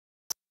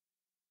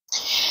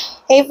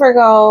Hey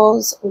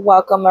Virgos,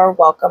 welcome or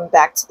welcome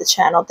back to the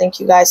channel. Thank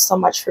you guys so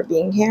much for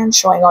being here and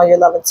showing all your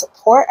love and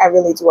support. I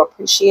really do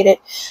appreciate it.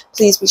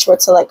 Please be sure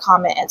to like,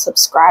 comment, and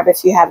subscribe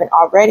if you haven't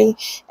already,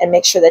 and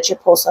make sure that your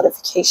post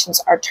notifications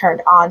are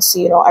turned on so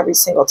you know every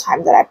single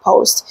time that I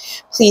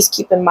post. Please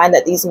keep in mind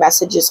that these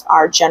messages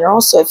are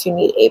general, so if you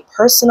need a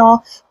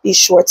personal, be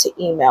sure to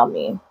email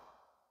me.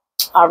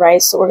 All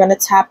right, so we're going to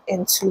tap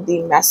into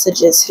the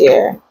messages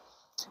here.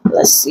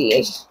 Let's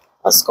see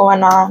what's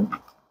going on.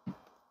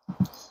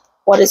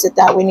 What is it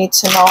that we need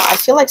to know? I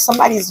feel like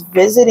somebody's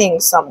visiting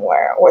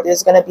somewhere, or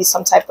there's going to be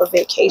some type of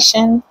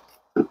vacation.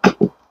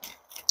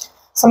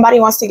 Somebody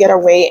wants to get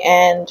away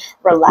and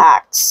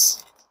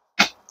relax,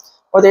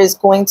 or there's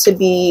going to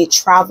be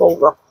travel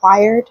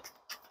required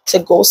to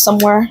go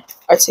somewhere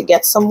or to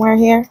get somewhere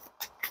here.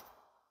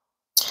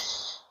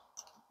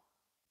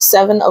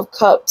 7 of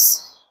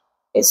Cups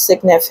is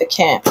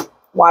significant.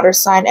 Water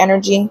sign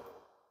energy.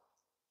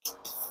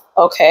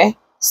 Okay.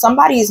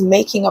 Somebody's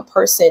making a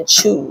person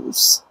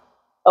choose.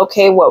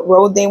 Okay, what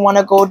road they want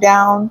to go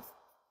down.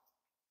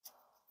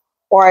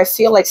 Or I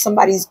feel like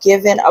somebody's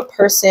given a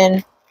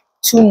person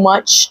too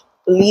much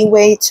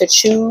leeway to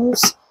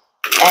choose,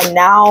 and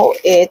now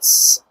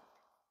it's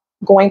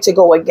going to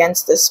go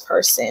against this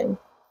person.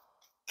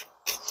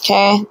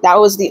 Okay,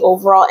 that was the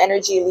overall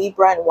energy.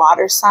 Libra and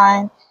water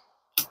sign.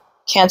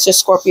 Cancer,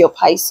 Scorpio,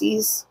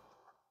 Pisces.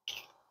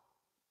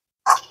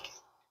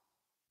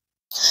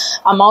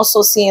 I'm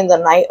also seeing the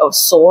Knight of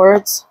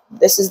Swords.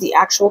 This is the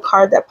actual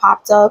card that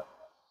popped up.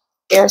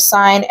 Air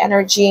sign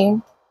energy.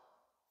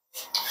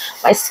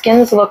 My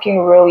skin's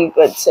looking really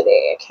good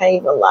today. I can't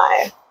even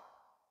lie.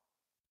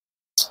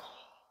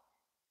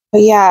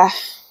 But yeah,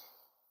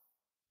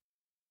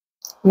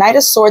 Knight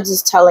of Swords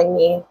is telling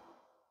me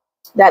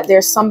that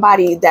there's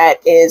somebody that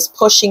is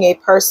pushing a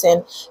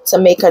person to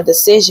make a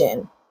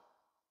decision.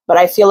 But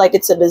I feel like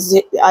it's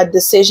a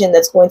decision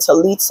that's going to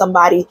lead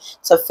somebody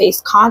to face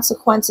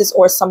consequences,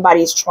 or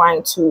somebody's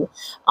trying to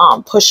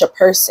push a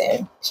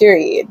person,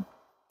 period.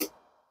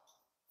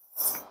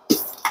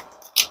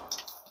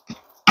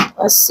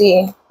 Let's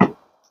see.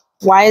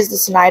 Why is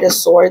this Knight of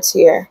Swords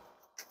here?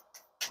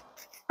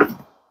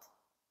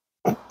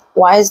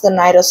 Why is the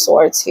Knight of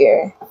Swords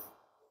here?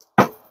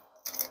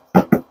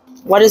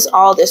 What is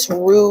all this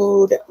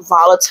rude,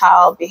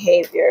 volatile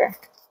behavior?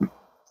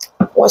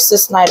 What's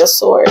this Knight of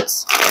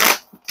Swords?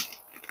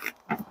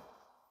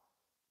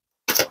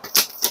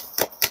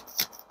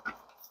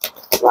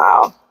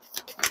 Wow.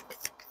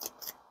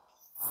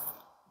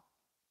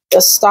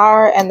 The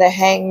Star and the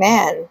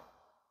Hangman.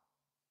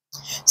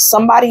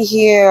 Somebody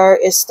here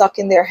is stuck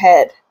in their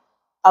head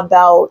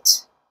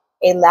about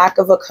a lack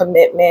of a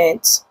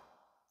commitment.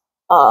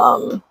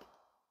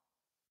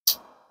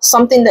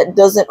 Something that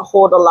doesn't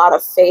hold a lot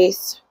of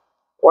faith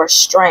or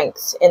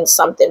strength in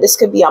something. This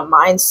could be a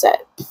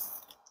mindset.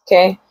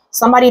 Okay.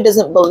 Somebody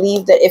doesn't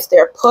believe that if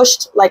they're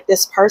pushed like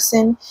this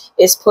person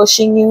is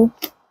pushing you,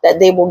 that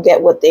they will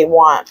get what they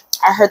want.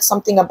 I heard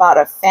something about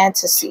a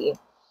fantasy.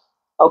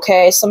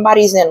 Okay.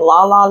 Somebody's in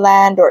la la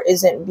land, or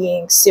isn't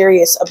being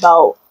serious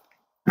about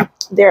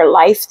their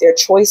life, their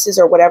choices,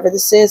 or whatever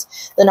this is.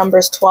 The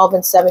numbers 12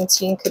 and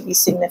 17 could be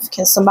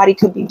significant. Somebody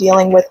could be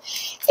dealing with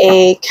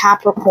a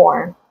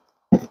Capricorn.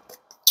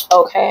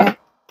 Okay.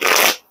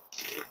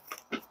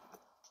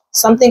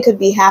 Something could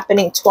be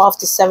happening 12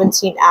 to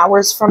 17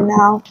 hours from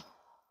now,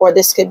 or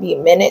this could be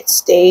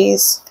minutes,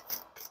 days,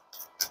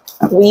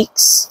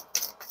 weeks.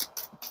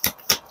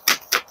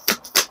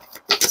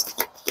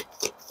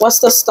 What's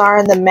the Star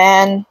and the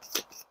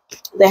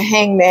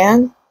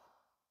Hangman?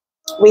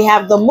 We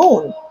have the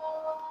Moon.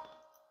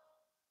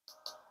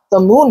 The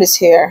Moon is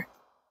here.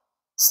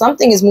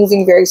 Something is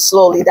moving very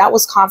slowly. That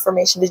was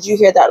confirmation. Did you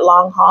hear that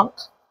long honk?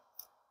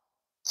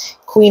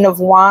 Queen of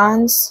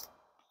Wands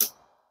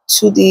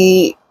to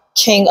the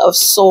King of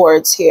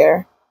Swords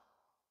here.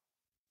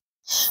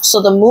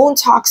 So the Moon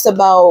talks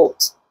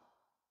about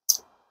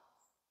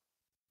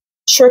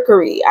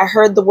trickery. I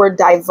heard the word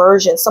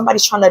diversion.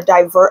 Somebody's trying to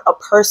divert a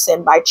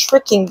person by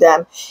tricking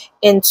them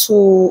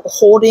into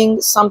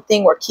holding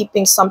something or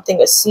keeping something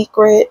a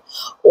secret,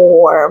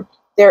 or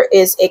there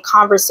is a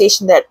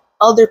conversation that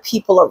other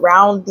people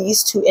around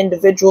these two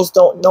individuals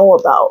don't know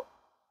about.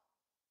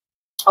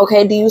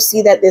 Okay, do you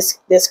see that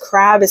this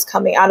crab is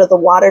coming out of the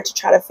water to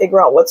try to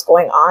figure out what's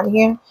going on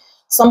here?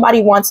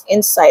 Somebody wants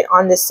insight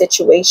on this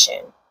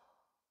situation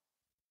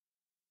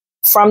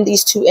from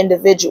these two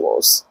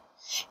individuals.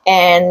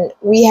 And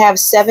we have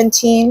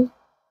 17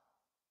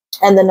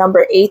 and the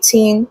number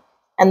 18,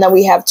 and then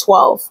we have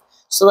 12.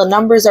 So the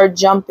numbers are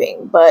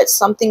jumping, but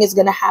something is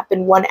going to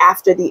happen one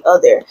after the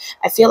other.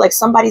 I feel like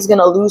somebody's going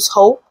to lose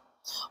hope,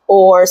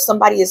 or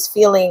somebody is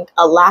feeling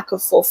a lack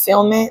of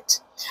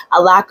fulfillment,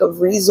 a lack of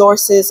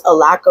resources, a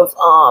lack of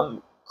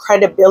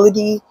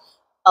credibility,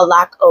 a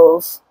lack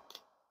of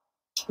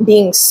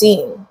being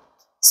seen.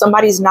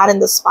 Somebody's not in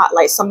the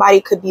spotlight.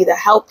 Somebody could be the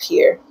help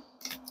here.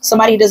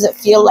 Somebody doesn't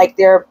feel like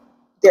they're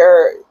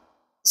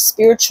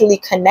spiritually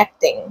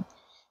connecting,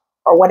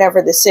 or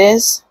whatever this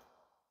is.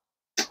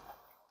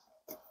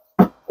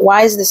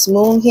 Why is this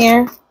moon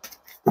here?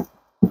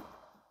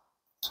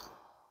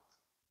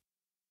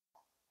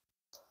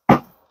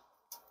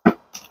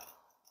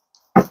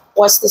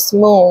 What's this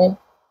moon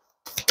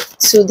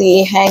to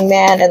the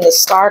Hangman and the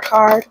Star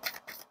card?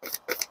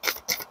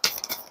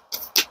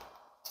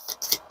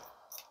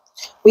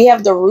 We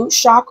have the root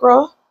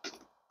chakra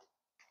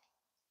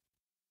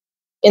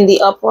in the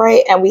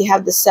upright, and we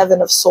have the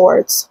Seven of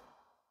Swords.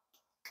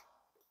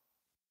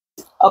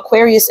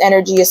 Aquarius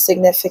energy is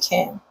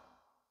significant.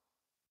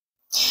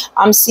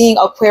 I'm seeing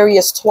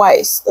Aquarius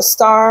twice. The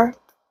star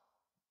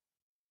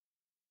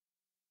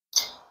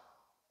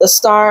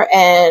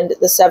and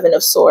the Seven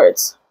of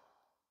Swords.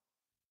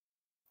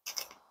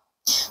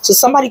 So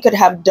somebody could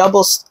have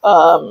double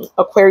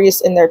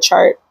Aquarius in their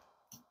chart.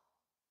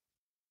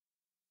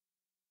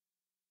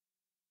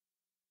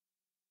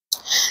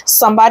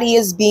 Somebody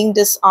is being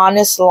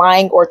dishonest,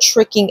 lying, or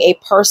tricking a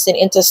person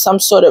into some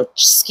sort of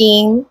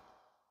scheme,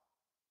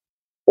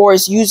 or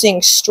is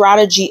using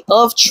strategy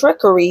of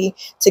trickery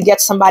to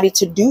get somebody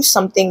to do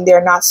something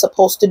they're not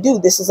supposed to do.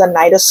 This is a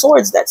Knight of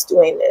Swords that's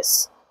doing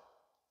this.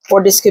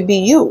 Or this could be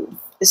you.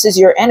 This is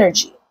your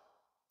energy.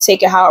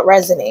 Take it how it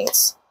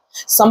resonates.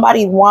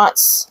 Somebody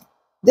wants,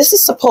 this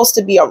is supposed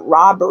to be a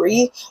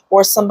robbery,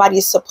 or somebody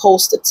is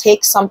supposed to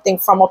take something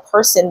from a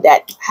person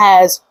that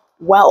has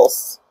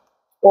wealth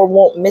or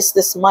won't miss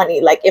this money.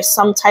 Like if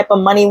some type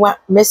of money went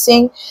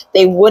missing,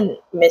 they wouldn't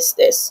miss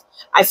this.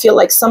 I feel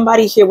like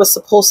somebody here was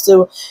supposed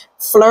to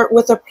flirt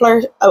with a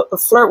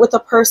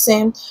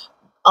person,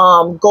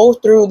 go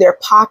through their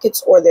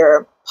pockets or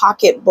their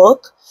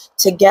pocketbook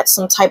to get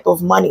some type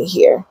of money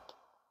here.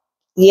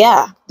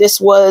 Yeah, this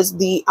was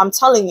the, I'm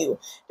telling you,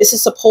 this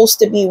is supposed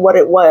to be what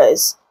it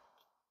was,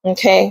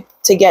 okay,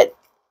 to get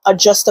a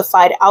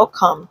justified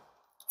outcome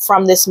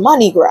from this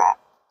money grab.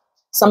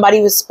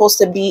 Somebody was supposed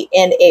to be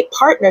in a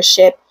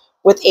partnership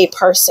with a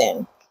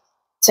person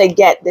to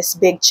get this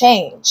big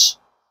change.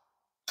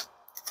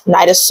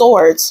 Knight of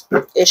Swords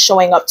is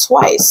showing up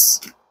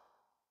twice.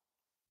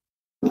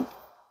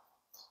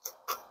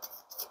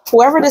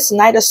 Whoever this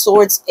Knight of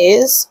Swords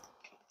is,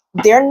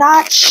 they're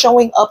not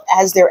showing up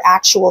as their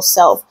actual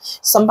self.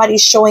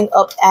 Somebody's showing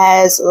up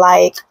as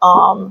like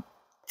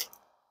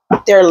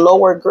their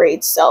lower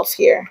grade self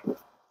here.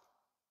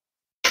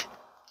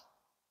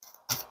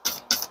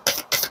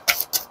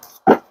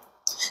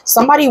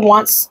 Somebody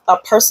wants a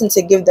person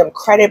to give them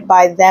credit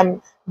by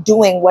them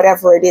doing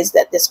whatever it is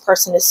that this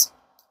person is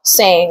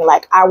saying,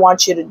 like, I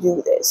want you to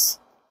do this.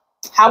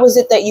 How is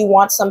it that you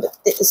want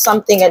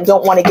something and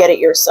don't want to get it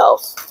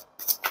yourself?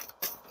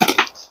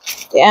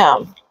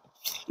 Damn.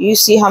 You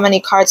see how many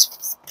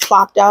cards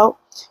plopped out?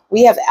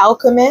 We have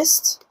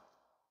Alchemist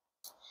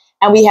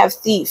and we have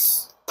Thief.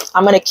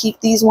 I'm going to keep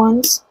these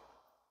ones.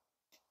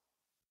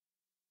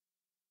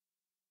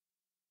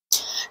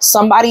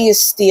 Somebody is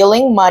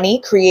stealing money,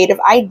 creative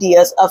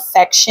ideas,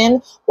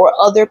 affection, or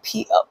other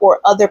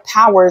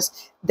powers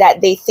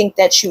that they think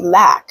that you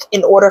lack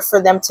in order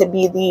for them to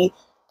be the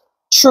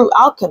true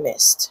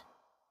alchemist.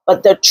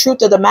 But the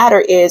truth of the matter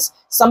is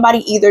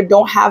somebody either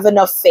don't have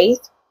enough faith,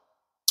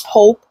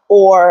 hope,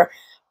 or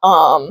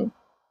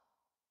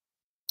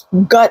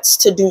guts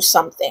to do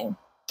something.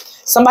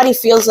 Somebody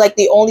feels like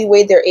the only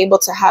way they're able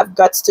to have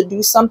guts to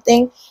do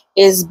something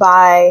is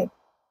by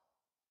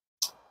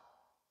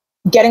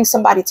getting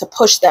somebody to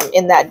push them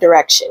in that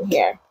direction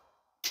here.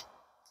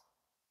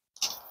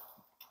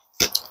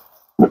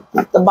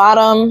 The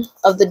bottom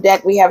of the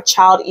deck, we have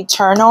Child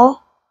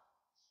Eternal.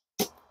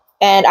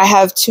 And I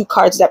have two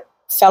cards that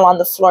fell on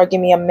the floor.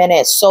 Give me a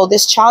minute. So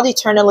this Child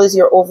Eternal is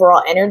your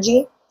overall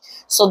energy.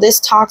 So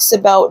this talks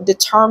about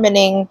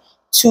determining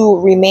to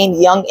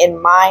remain young in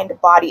mind,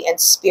 body,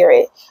 and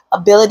spirit.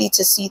 Ability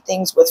to see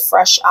things with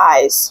fresh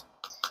eyes.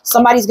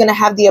 Somebody's going to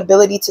have the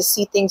ability to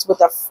see things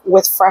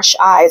with fresh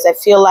eyes. I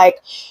feel like,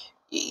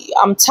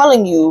 I'm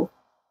telling you,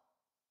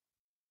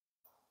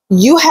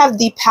 you have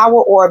the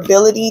power or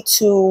ability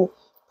to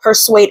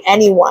persuade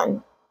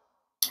anyone,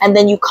 and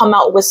then you come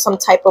out with some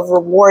type of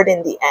reward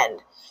in the end.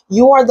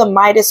 You are the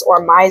Midas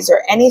or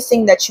miser.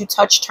 Anything that you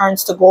touch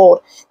turns to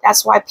gold.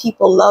 That's why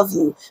people love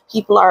you.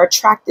 People are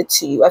attracted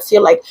to you. I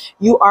feel like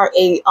you are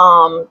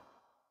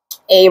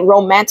a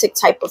romantic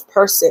type of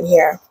person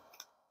here.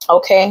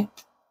 Okay.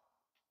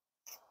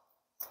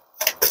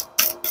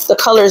 The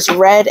colors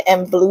red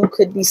and blue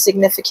could be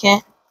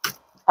significant.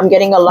 I'm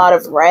getting a lot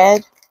of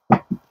red.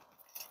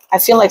 I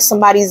feel like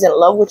somebody's in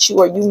love with you,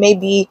 or you may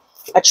be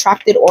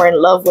attracted or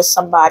in love with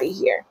somebody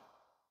here.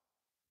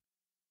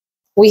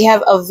 We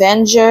have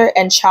Avenger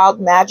and Child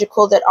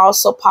Magical that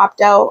also popped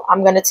out.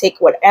 I'm going to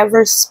take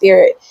whatever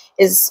spirit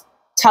is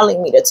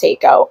telling me to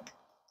take out.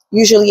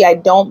 Usually I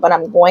don't, but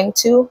I'm going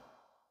to.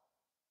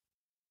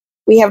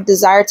 We have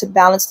Desire to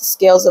balance the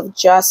scales of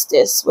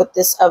justice with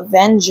this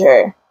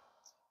Avenger.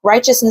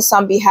 Righteousness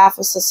on behalf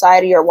of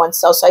society or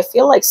oneself. So I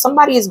feel like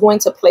somebody is going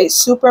to play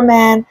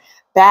Superman,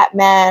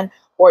 Batman,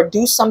 or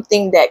do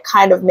something that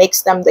kind of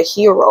makes them the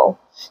hero.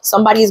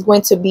 Somebody is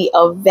going to be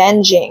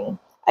avenging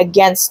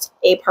against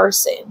a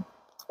person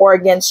or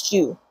against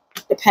you,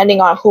 depending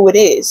on who it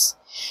is.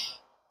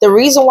 The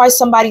reason why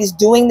somebody's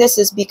doing this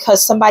is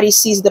because somebody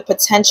sees the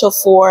potential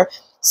for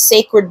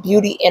sacred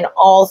beauty in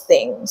all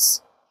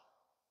things.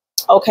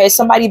 Okay,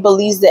 somebody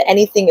believes that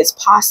anything is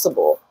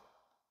possible.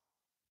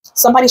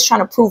 Somebody's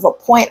trying to prove a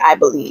point, I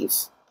believe.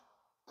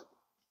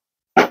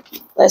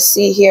 Let's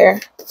see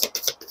here.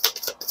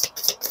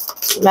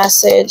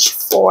 Message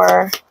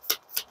for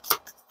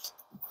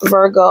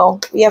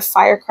Virgo. We have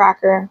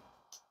firecracker,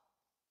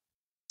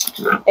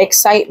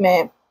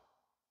 excitement.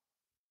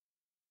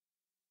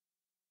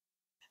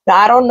 Now,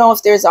 I don't know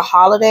if there's a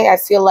holiday. I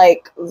feel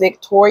like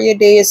Victoria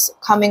Day is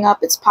coming up.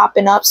 It's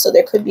popping up. So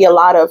there could be a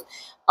lot of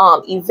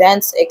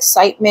events,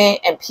 excitement,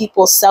 and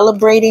people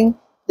celebrating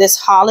this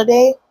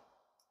holiday.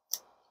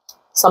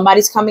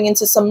 Somebody's coming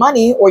into some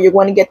money, or you're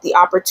going to get the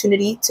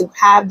opportunity to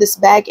have this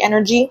bag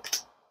energy.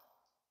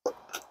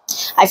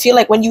 I feel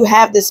like when you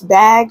have this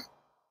bag,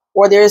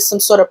 or there is some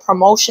sort of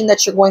promotion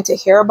that you're going to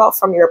hear about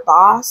from your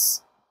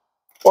boss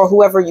or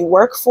whoever you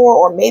work for,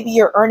 or maybe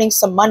you're earning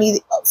some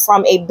money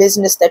from a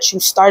business that you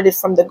started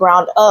from the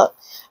ground up,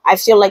 I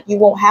feel like you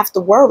won't have to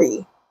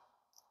worry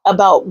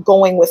about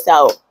going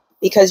without,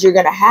 because you're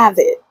going to have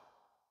it.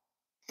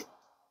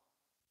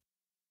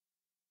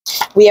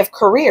 We have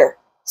career.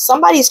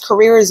 Somebody's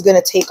career is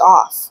going to take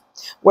off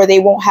where they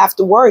won't have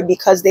to worry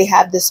because they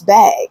have this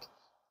bag.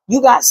 You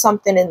got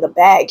something in the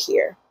bag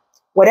here.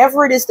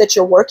 Whatever it is that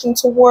you're working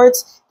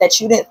towards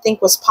that you didn't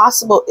think was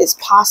possible is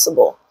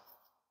possible.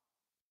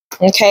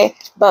 Okay?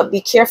 But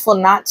be careful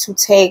not to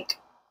take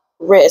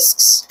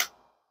risks.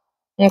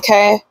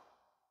 Okay?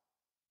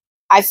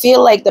 I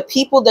feel like the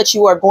people that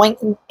you are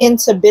going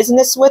into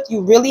business with, you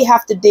really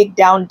have to dig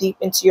down deep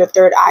into your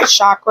third eye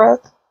chakra.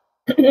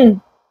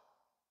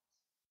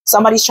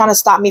 Somebody's trying to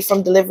stop me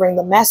from delivering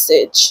the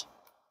message.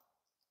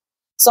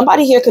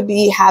 Somebody here could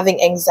be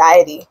having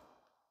anxiety.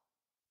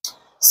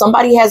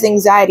 Somebody has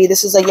anxiety.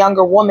 This is a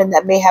younger woman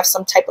that may have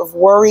some type of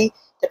worry,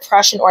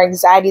 depression, or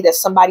anxiety that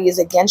somebody is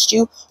against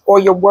you, or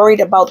you're worried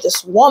about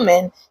this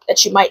woman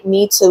that you might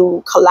need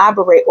to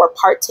collaborate or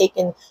partake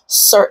in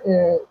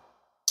certain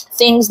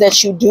things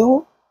that you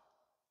do.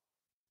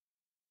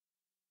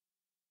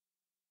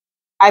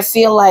 I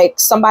feel like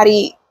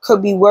somebody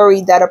could be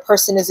worried that a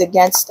person is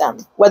against them,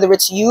 whether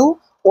it's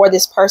you or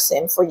this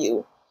person for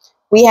you.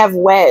 We have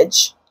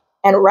wedge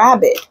and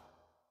rabbit.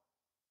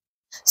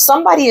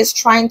 Somebody is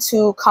trying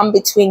to come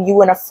between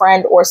you and a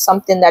friend or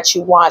something that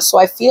you want. So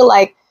I feel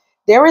like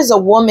there is a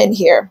woman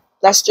here.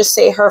 Let's just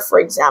say her, for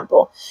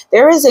example.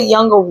 There is a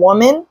younger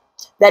woman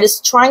that is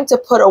trying to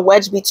put a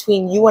wedge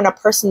between you and a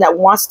person that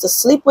wants to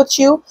sleep with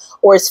you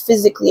or is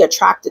physically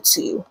attracted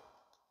to you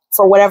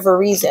for whatever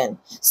reason.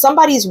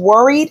 Somebody's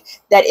worried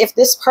that if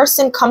this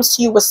person comes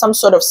to you with some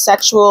sort of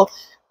sexual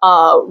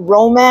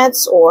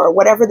romance or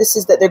whatever this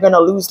is, that they're going to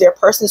lose their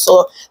person.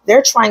 So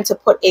they're trying to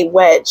put a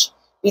wedge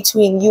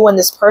between you and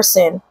this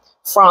person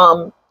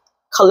from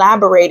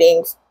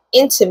collaborating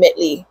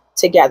intimately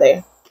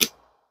together.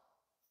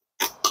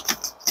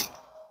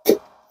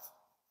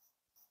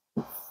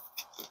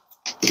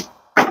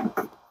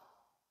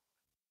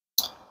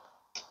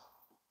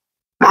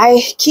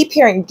 I keep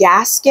hearing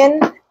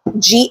Gaskin,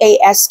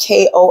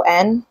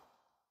 Gaskon,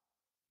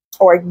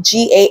 or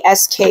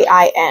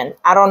Gaskin.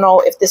 I don't know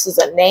if this is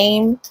a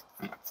name,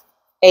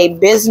 a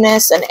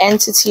business, an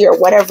entity, or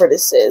whatever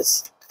this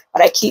is,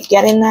 but I keep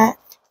getting that.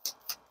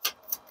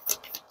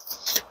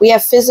 We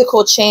have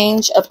physical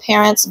change,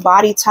 appearance,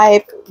 body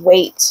type,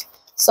 weight.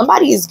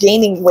 Somebody is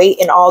gaining weight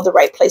in all the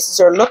right places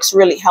or looks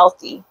really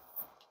healthy.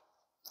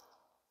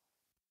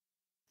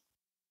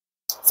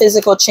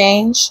 Physical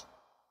change.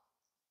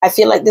 I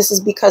feel like this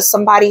is because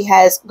somebody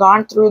has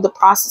gone through the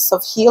process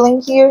of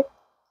healing here.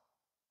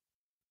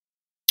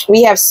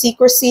 We have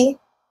secrecy,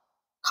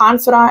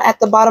 confidant at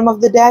the bottom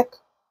of the deck.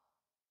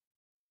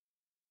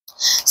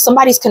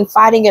 Somebody's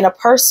confiding in a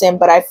person,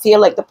 but I feel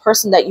like the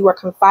person that you are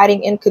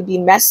confiding in could be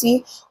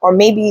messy, or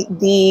maybe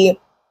the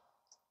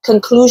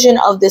conclusion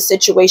of this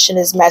situation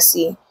is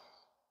messy.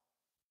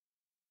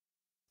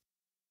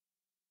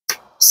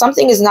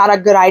 Something is not a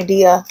good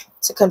idea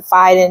to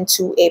confide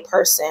into a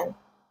person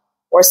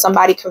or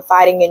somebody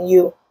confiding in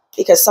you,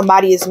 because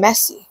somebody is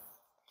messy.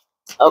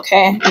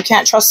 Okay? You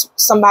can't trust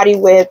somebody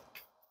with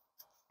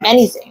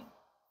anything,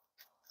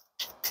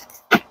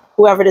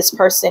 whoever this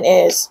person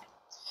is.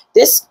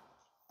 This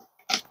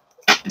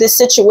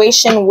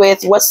situation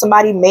with what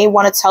somebody may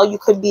want to tell you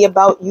could be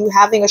about you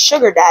having a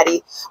sugar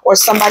daddy, or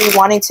somebody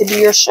wanting to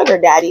be your sugar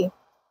daddy.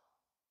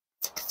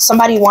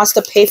 Somebody wants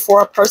to pay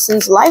for a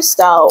person's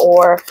lifestyle,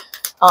 or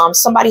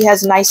somebody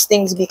has nice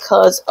things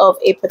because of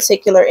a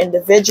particular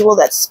individual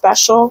that's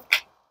special.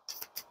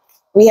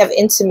 We have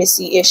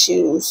intimacy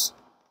issues.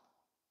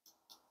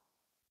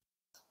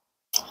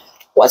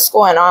 What's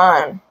going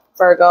on,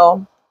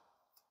 Virgo?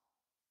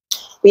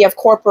 We have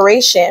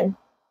corporation.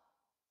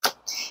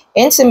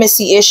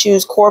 Intimacy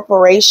issues,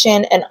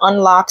 corporation, and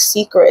unlocked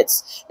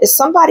secrets. Is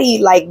somebody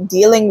like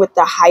dealing with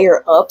the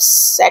higher ups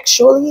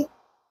sexually?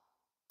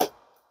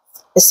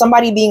 Is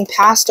somebody being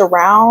passed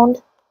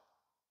around?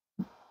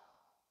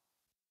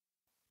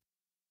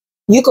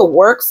 You could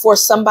work for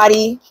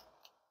somebody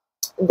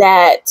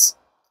that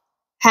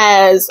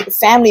has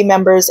family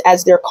members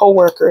as their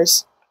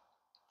co-workers.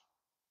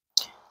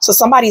 So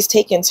somebody's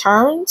taking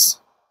turns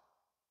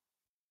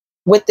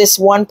with this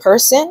one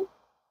person.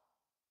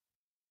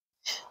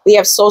 We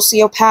have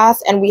sociopath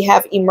and we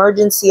have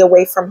emergency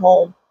away from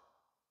home.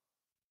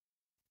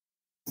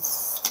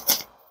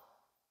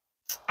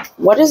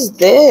 What is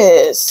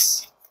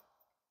this?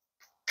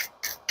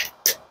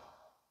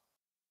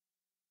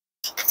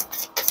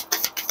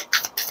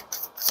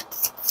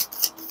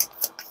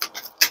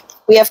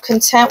 We have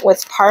content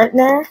with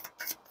partner.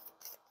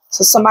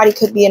 So somebody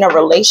could be in a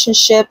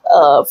relationship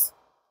of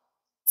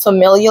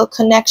familial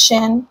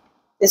connection.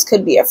 This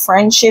could be a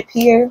friendship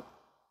here.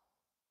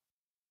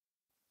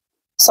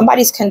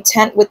 Somebody's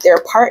content with their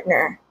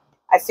partner.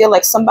 I feel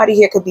like somebody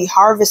here could be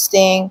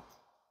harvesting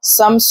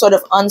some sort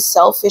of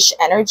unselfish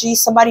energy.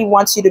 Somebody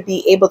wants you to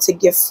be able to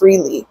give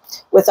freely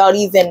without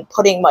even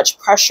putting much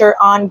pressure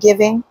on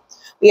giving.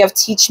 We have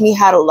teach me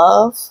how to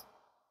love.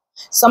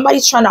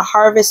 Somebody's trying to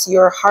harvest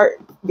your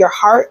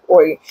heart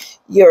or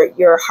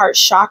your heart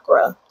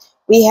chakra.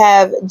 We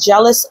have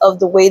jealous of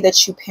the way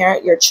that you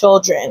parent your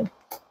children.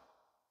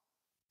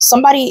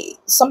 Somebody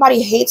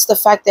hates the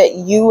fact that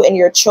you and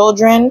your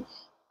children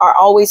are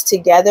always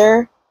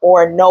together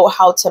or know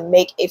how to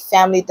make a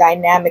family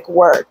dynamic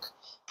work.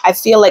 I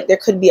feel like there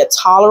could be a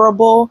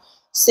tolerable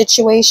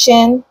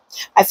situation.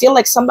 I feel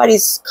like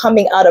somebody's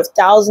coming out of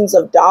thousands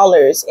of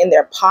dollars in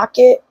their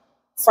pocket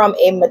from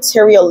a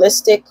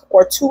materialistic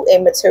or to a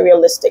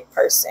materialistic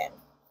person.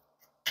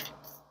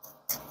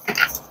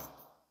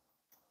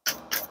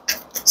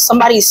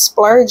 Somebody's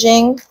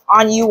splurging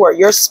on you or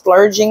you're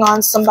splurging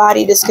on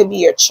somebody. This could be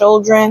your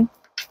children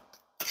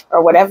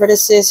or whatever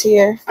this is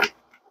here.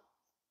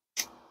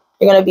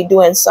 You're going to be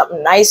doing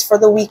something nice for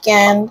the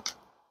weekend.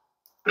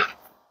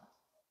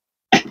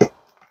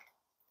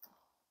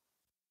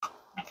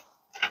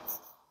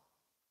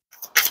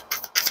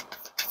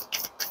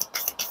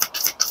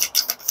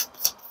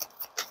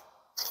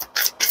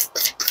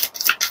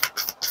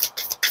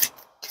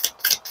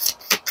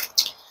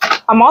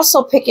 I'm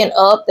also picking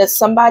up that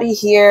somebody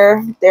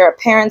here, their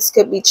parents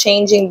could be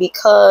changing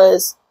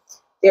because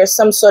there's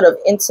some sort of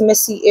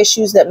intimacy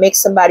issues that make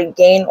somebody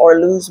gain or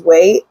lose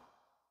weight.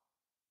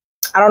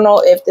 I don't know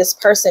if this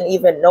person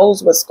even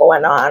knows what's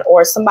going on,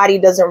 or somebody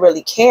doesn't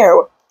really care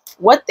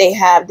what they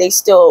have. They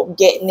still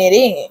getting it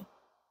in.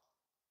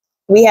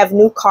 We have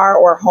new car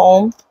or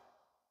home.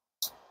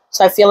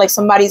 So I feel like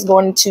somebody's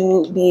going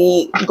to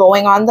be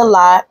going on the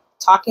lot,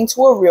 talking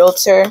to a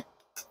realtor,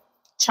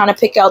 trying to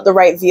pick out the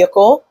right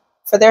vehicle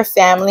for their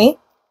family.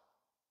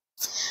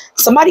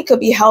 Somebody could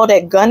be held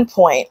at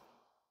gunpoint.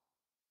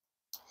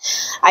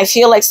 I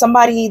feel like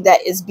somebody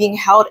that is being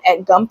held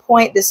at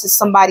gunpoint, this is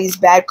somebody's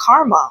bad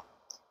karma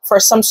for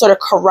some sort of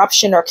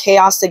corruption or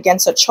chaos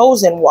against a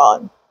chosen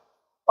one.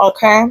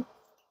 Okay?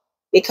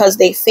 Because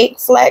they fake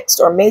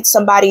flexed or made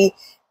somebody,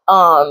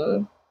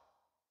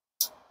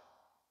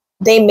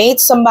 they made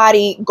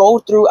somebody go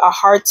through a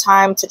hard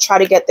time to try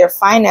to get their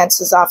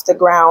finances off the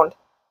ground.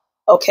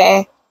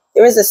 Okay?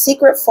 There is a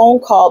secret phone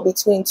call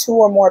between two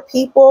or more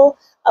people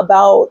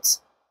about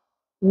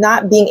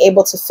not being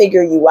able to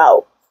figure you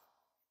out.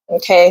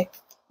 Okay?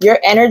 Your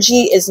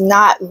energy is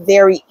not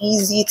very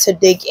easy to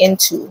dig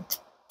into.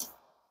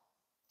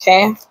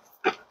 Okay?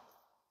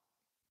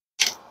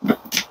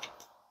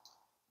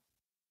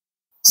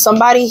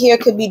 Somebody here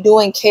could be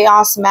doing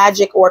chaos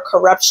magic or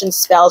corruption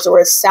spells or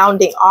is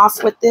sounding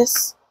off with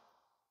this.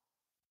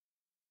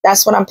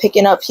 That's what I'm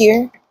picking up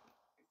here.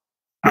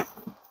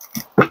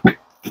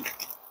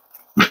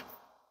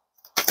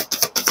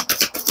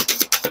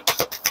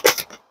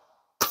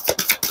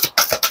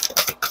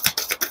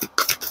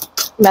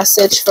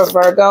 Message for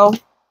Virgo.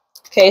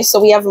 Okay, so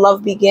we have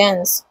love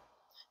begins.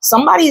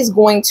 Somebody is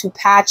going to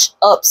patch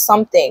up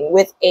something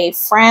with a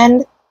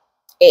friend,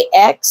 a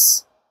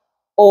ex,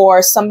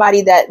 or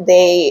somebody that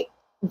they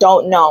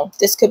don't know.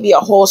 This could be a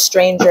whole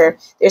stranger.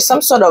 There's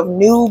some sort of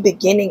new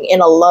beginning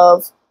in a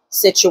love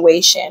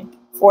situation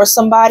for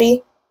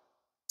somebody.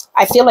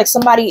 I feel like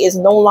somebody is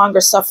no longer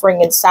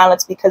suffering in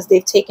silence because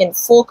they've taken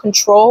full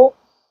control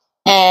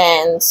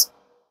and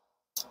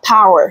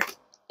power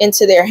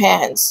into their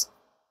hands.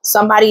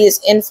 Somebody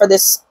is in for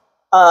this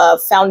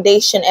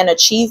foundation and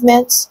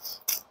achievements.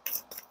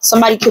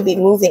 Somebody could be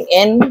moving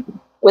in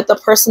with the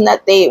person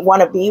that they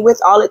want to be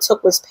with. All it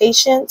took was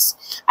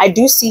patience. I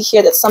do see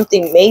here that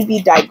something may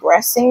be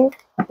digressing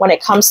when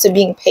it comes to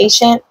being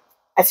patient.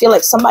 I feel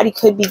like somebody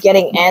could be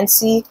getting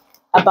antsy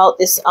about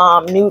this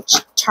new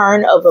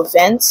turn of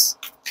events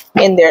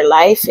in their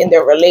life, in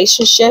their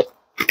relationship,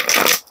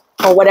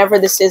 or whatever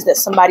this is that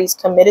somebody's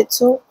committed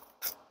to.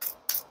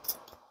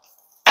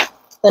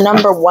 The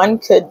number 1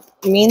 could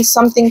mean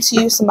something to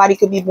you. Somebody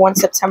could be born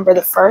September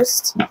the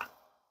 1st.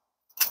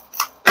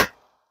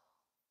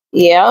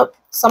 Yep.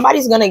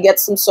 Somebody's going to get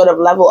some sort of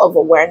level of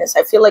awareness.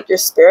 I feel like your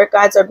spirit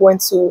guides are going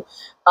to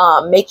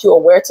make you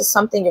aware to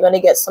something. You're going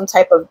to get some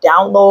type of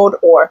download,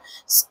 or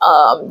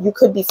you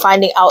could be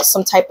finding out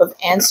some type of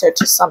answer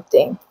to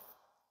something.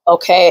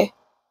 Okay.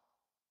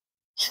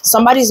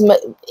 Somebody's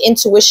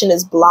intuition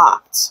is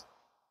blocked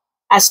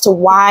as to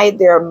why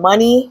their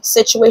money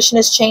situation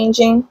is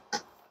changing.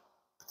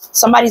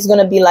 Somebody's going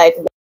to be like,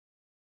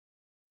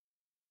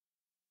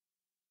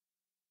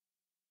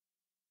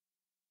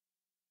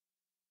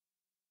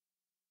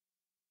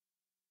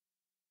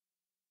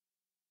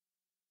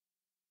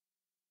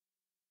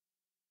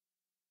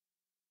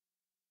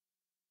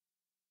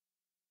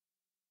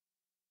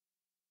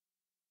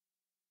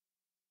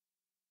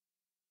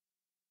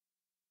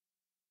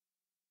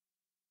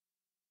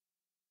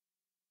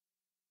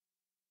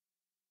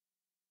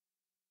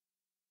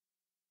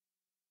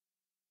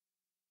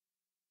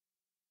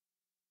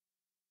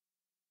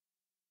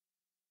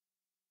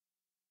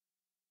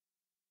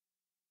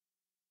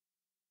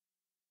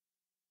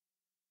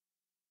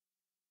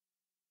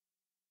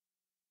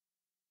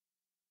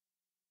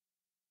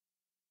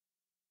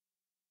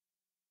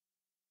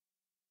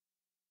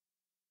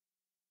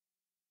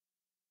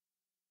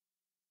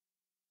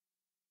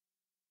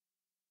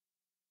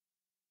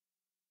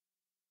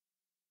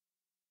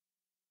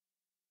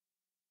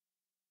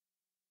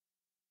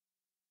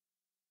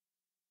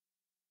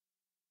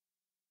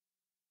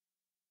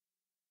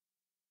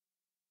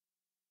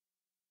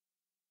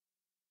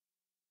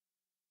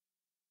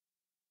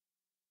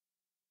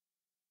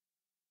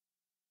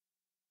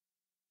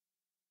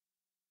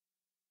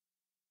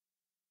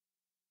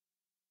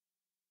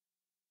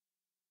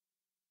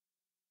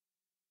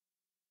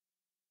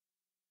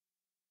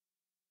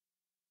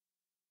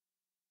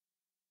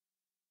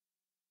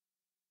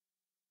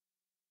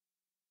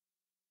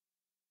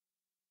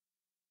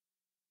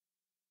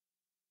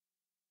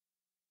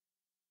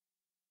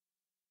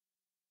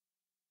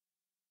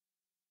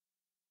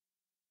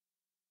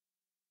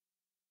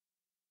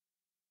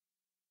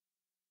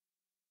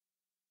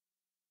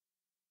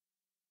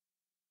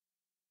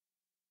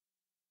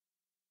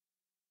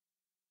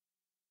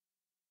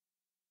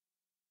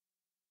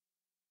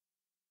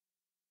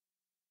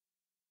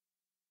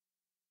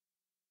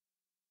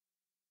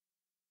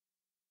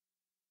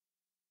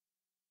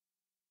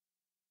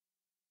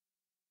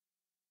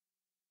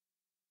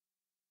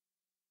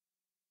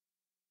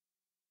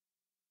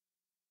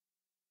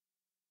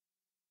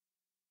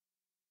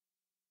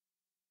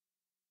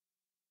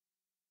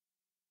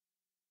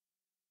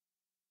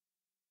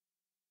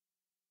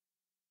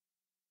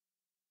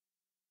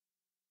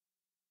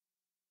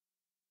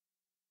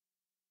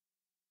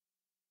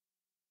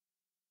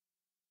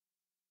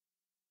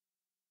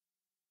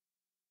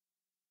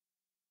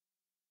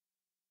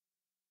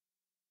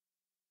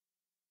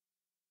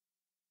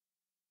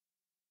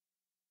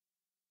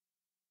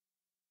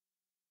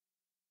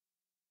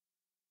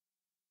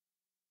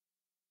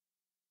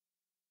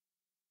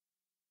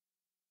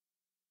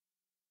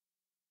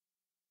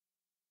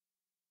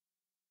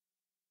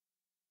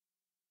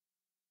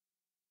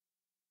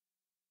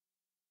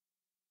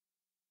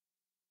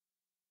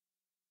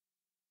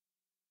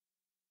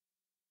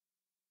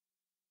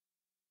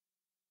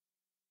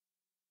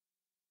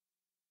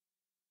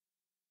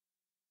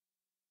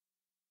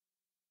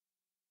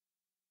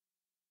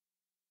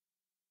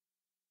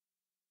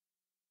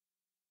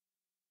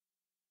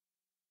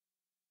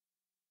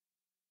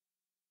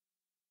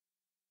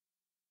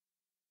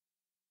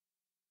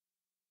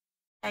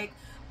 like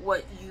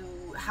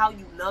how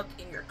you look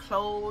in your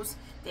clothes.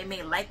 They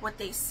may like what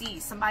they see.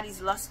 Somebody's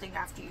lusting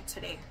after you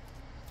today.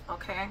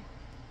 Okay,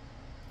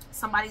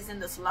 somebody's in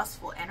this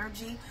lustful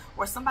energy,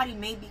 or somebody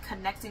may be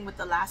connecting with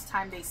the last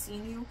time they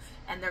seen you,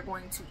 and they're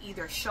going to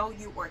either show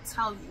you or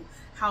tell you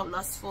how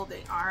lustful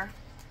they are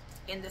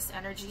in this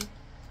energy.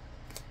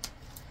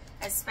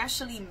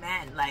 Especially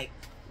men. Like,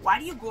 why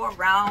do you go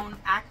around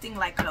acting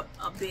like a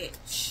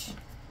bitch?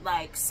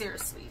 Like,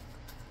 seriously,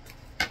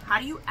 how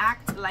do you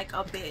act like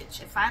a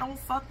bitch? If I don't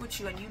fuck with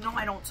you and you know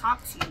I don't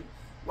talk to you,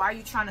 why are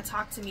you trying to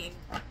talk to me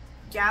and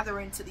gather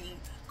into the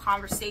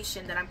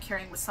conversation that I'm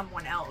carrying with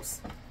someone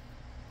else?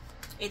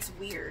 It's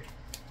weird.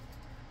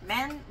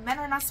 Men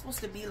are not supposed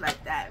to be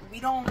like that. We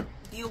don't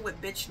deal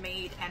with bitch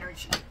made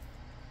energy.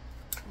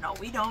 No,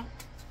 we don't.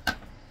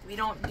 We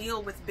don't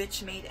deal with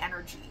bitch made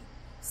energy.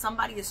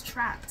 Somebody is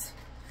trapped.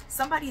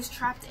 Somebody is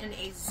trapped in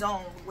a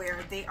zone where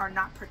they are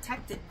not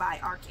protected by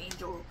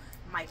Archangel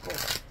Michael.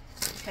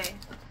 Okay?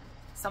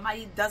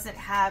 Somebody doesn't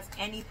have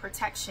any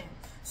protection.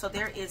 So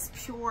there is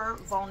pure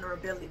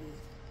vulnerability.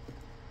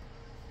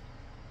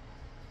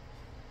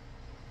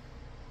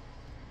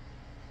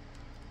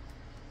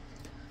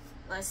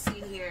 Let's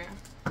see here.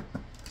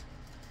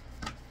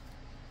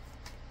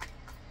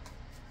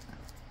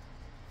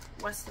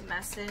 What's the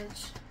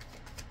message?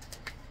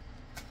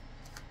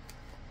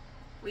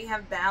 We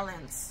have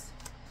balance.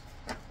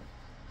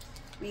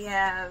 We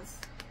have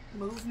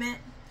movement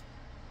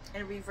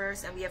in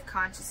reverse, and we have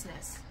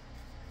consciousness.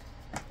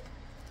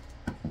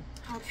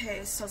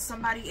 Okay, so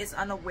somebody is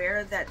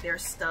unaware that they're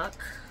stuck.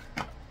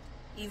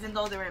 Even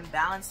though they're in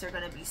balance, they're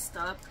going to be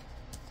stuck.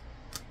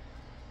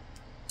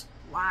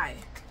 Why?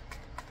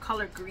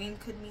 Color green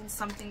could mean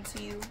something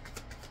to you.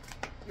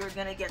 You're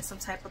going to get some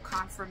type of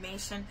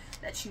confirmation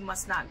that you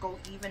must not go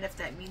even if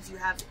that means you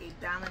have a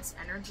balanced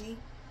energy.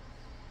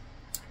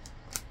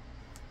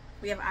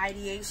 We have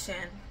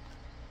ideation.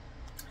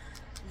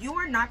 You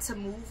are not to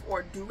move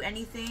or do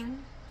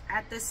anything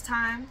at this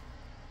time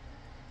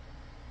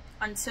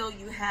until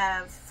you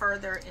have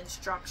further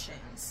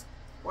instructions.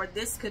 Or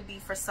this could be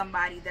for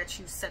somebody that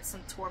you set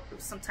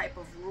some type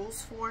of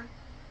rules for.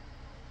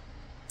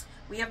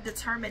 We have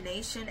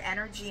determination,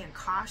 energy, and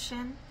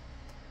caution.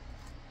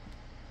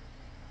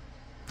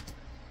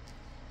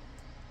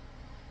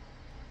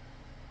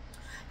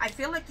 I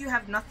feel like you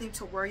have nothing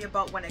to worry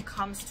about when it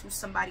comes to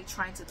somebody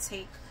trying to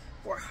take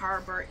or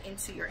harbor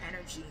into your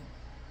energy.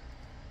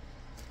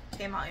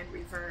 Came out in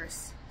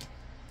reverse.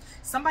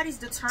 Somebody's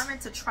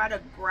determined to try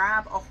to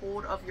grab a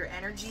hold of your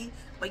energy,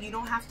 but you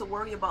don't have to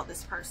worry about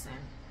this person.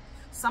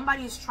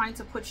 Somebody is trying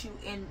to put you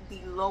in the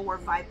lower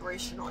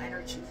vibrational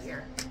energy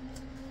here.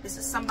 This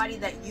is somebody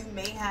that you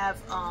may have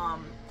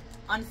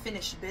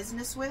unfinished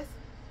business with.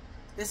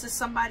 This is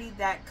somebody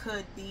that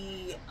could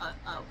be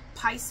a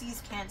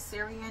Pisces,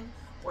 Cancerian,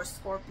 or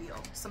Scorpio.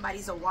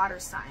 Somebody's a water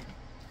sign.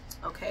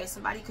 Okay,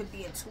 somebody could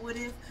be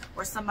intuitive,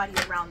 or somebody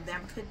around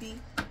them could be.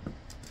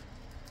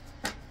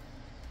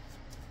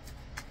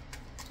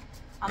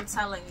 I'm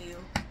telling you,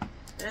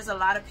 there's a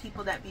lot of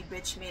people that be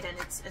bitch made, and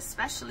it's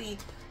especially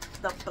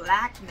the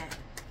black men.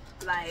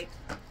 Like,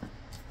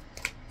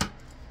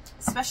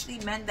 especially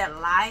men that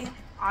lie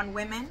on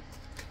women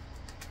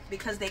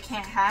because they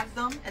can't have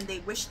them and they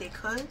wish they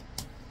could.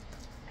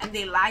 And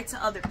they lie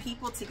to other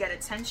people to get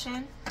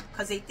attention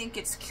because they think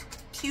it's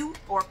cute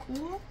or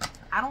cool.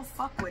 I don't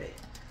fuck with it.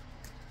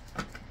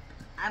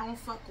 I don't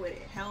fuck with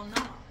it. Hell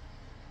no.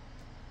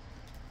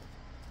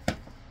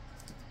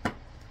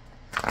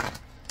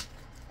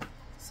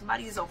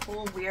 Somebody is a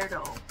whole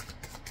weirdo.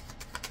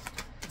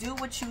 Do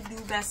what you do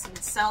best and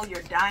sell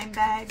your dime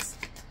bags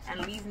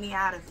and leave me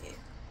out of it.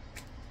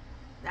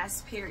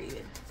 That's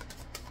period.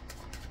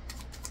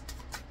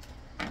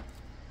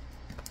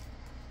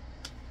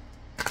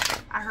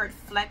 I heard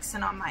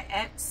flexing on my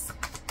ex.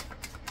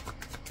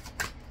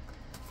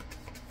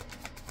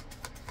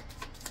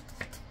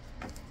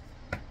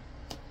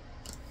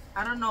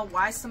 I don't know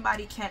why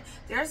somebody can't.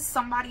 There's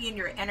somebody in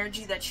your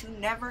energy that you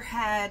never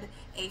had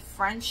a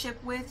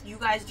friendship with. You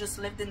guys just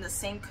lived in the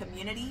same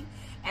community,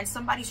 and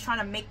somebody's trying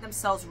to make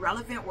themselves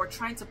relevant or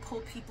trying to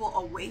pull people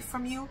away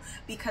from you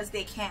because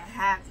they can't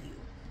have you.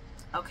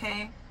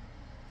 Okay?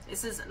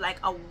 This is like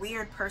a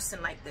weird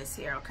person like this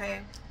here,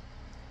 okay?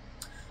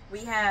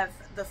 We have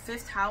the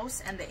 5th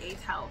house and the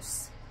 8th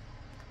house.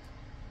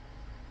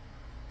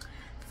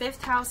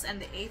 5th house and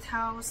the 8th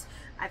house,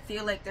 I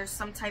feel like there's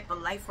some type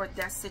of life or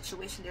death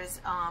situation.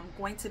 There's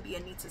going to be a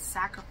need to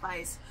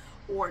sacrifice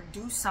or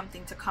do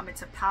something to come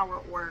into power,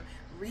 or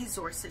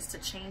resources to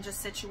change a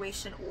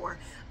situation or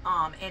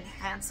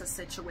enhance a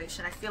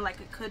situation. I feel like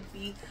it could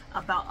be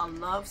about a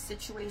love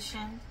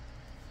situation,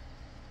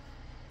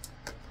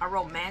 a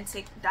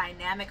romantic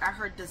dynamic. I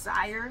heard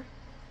desire.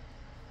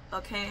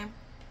 Okay.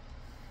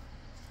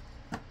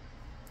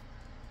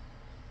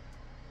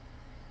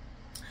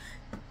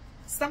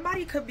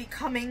 Somebody could be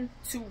coming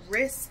to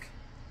risk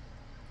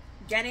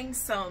getting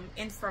some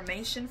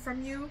information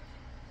from you,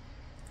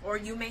 or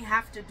you may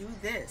have to do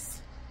this.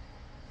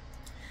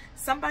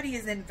 Somebody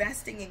is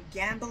investing in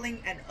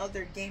gambling and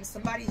other games.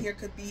 Somebody here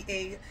could be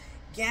a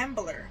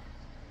gambler,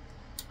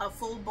 a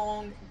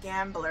full-blown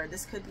gambler.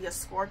 This could be a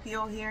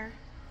Scorpio here.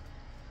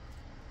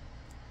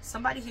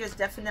 Somebody here is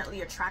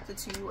definitely attracted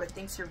to you or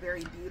thinks you're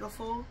very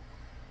beautiful.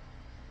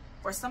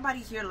 Or somebody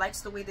here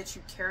likes the way that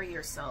you carry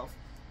yourself.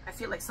 I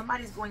feel like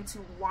somebody's going to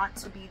want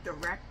to be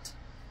direct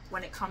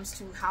when it comes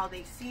to how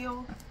they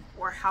feel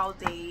or how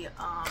they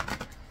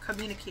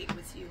communicate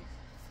with you.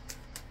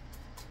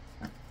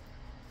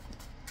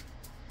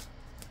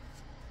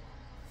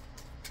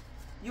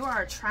 You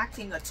are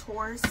attracting a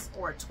Taurus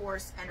or a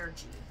Taurus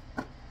energy.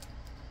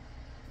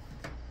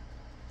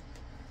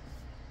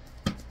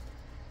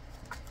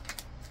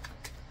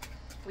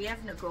 We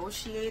have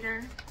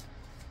negotiator.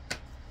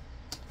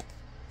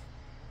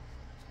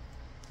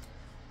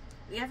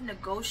 We have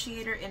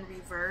negotiator in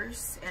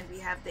reverse, and we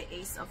have the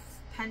Ace of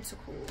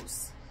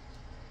Pentacles.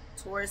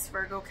 Taurus,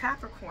 Virgo,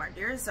 Capricorn.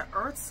 There is an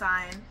earth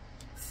sign,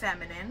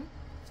 feminine,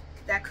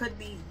 that could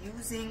be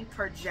using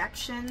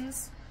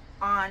projections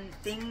on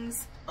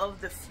things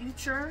of the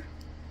future,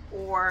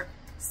 or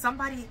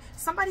somebody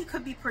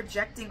could be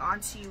projecting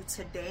onto you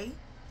today,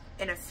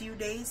 in a few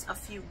days, a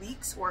few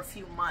weeks, or a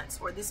few months,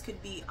 or this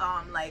could be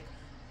like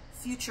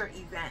future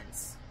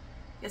events.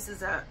 This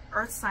is a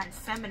earth sign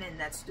feminine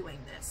that's doing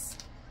this.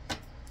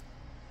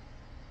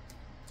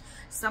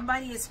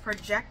 Somebody is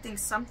projecting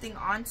something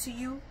onto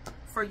you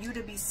for you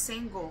to be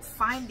single,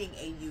 finding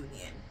a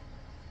union.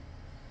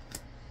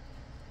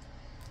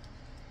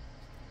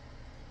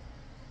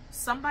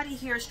 Somebody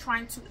here is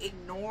trying to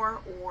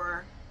ignore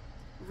or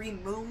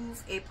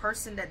remove a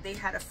person that they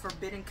had a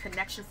forbidden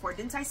connection for.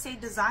 Didn't I say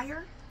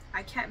desire?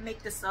 I can't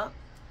make this up.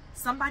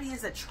 Somebody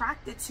is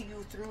attracted to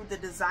you through the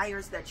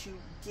desires that you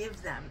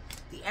give them,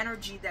 the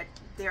energy that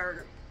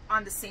they're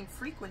on the same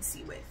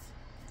frequency with.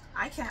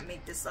 I can't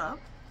make this up.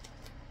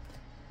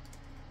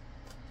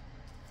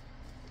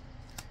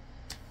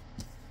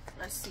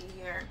 Let's see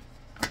here.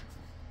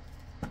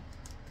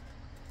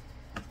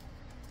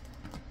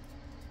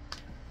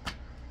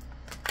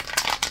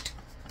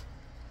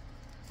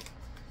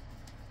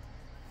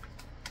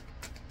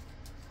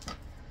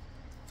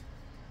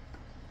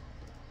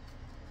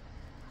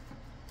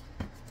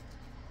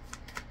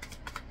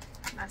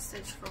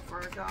 Message for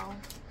Virgo.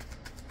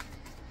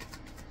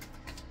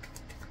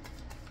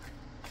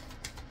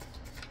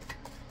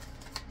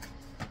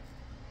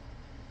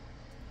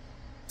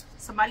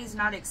 Somebody's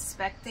not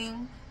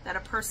expecting that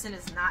a person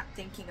is not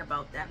thinking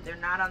about them. They're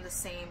not on the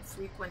same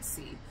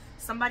frequency.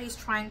 Somebody's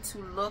trying to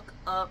look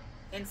up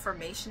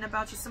information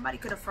about you. Somebody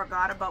could have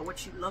forgot about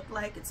what you look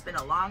like. It's been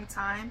a long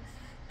time.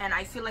 And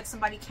I feel like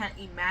somebody can't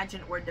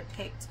imagine or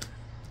depict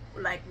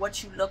like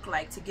what you look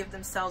like to give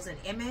themselves an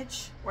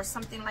image or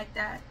something like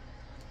that.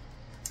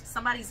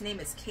 Somebody's name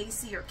is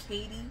Casey or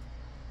Katie,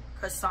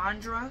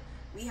 Cassandra.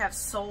 We have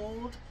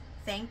sold,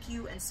 thank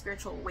you, and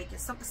spiritual awakening.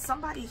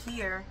 Somebody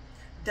here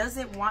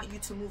doesn't want you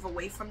to move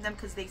away from them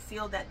because they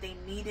feel that they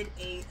needed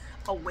a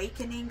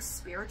awakening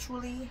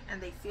spiritually, and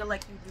they feel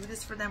like you do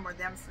this for them or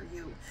them for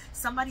you.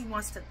 Somebody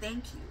wants to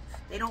thank you.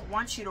 They don't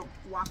want you to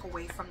walk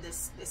away from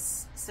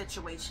this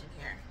situation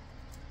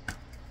here.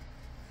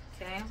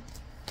 Okay.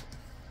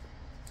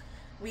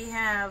 We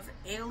have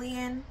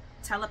alien,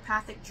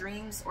 telepathic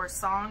dreams, or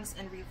songs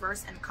in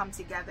reverse and come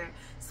together.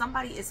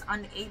 Somebody is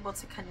unable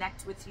to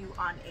connect with you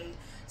on a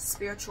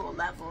spiritual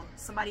level.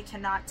 Somebody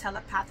cannot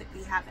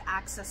telepathically have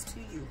access to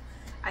you.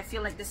 I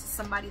feel like this is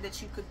somebody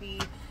that you could be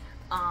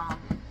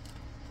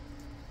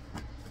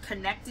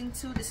connecting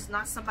to. This is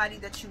not somebody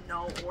that you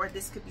know, or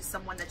this could be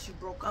someone that you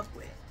broke up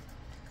with.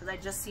 Because I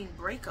just seen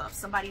breakup.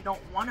 Somebody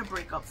don't want to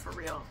break up for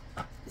real.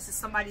 This is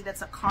somebody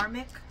that's a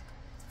karmic,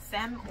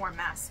 femme or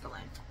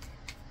masculine.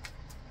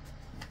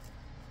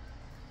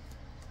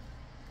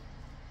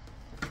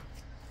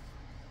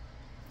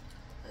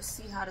 Let's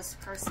see how this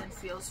person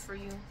feels for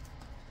you.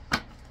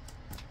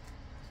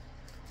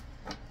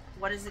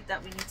 What is it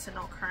that we need to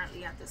know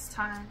currently at this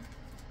time?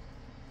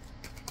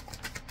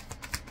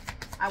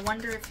 I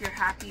wonder if you're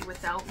happy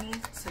without me.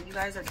 So you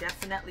guys are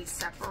definitely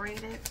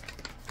separated.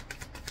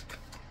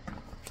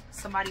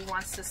 Somebody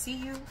wants to see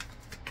you.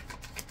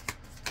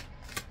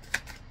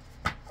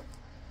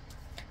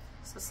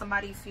 So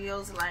somebody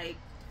feels like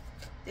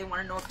they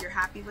want to know if you're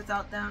happy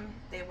without them.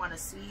 They want to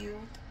see you.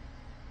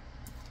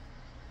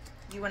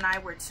 You and I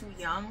were too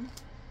young.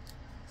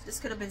 This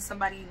could have been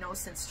somebody you know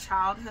since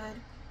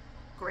childhood,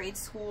 grade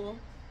school,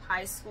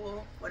 high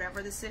school,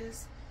 whatever this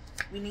is.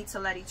 We need to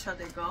let each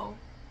other go.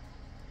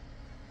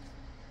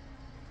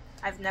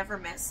 I've never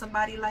met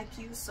somebody like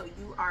you, so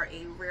you are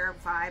a rare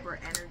vibe or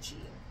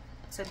energy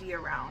to be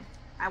around.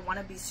 I want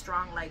to be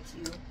strong like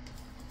you.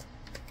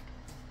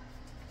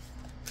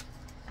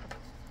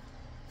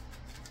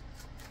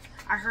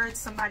 I heard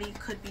somebody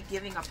could be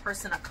giving a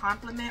person a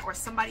compliment, or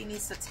somebody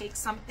needs to take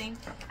something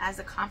as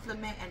a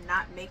compliment and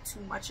not make too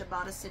much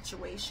about a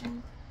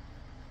situation.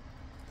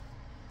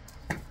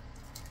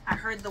 I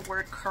heard the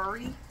word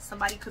curry.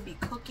 Somebody could be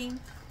cooking,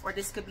 or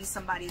this could be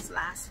somebody's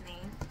last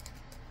name.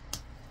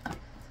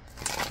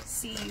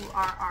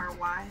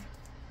 C-U-R-R-Y.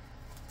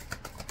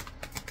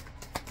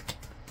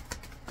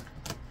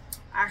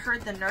 I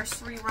heard the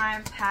nursery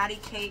rhyme, patty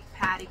cake,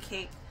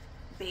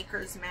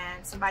 baker's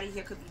man. Somebody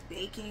here could be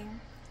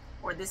baking.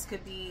 Or this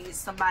could be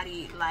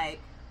somebody like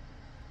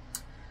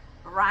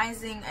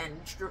rising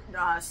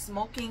and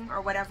smoking,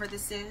 or whatever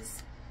this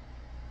is.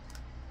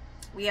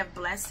 We have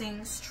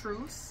blessings,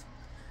 truth.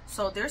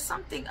 So there's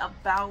something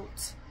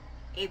about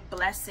a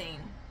blessing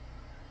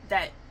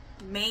that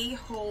may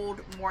hold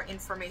more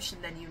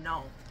information than you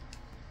know.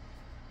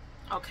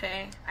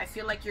 Okay? I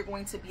feel like you're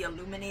going to be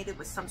illuminated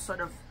with some sort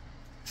of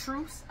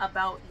truth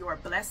about your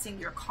blessing,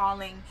 your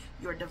calling,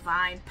 your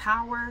divine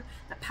power,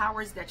 the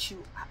powers that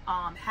you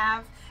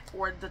have,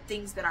 or the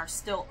things that are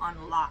still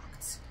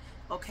unlocked.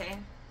 Okay,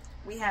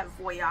 we have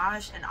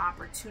voyage and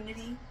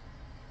opportunity.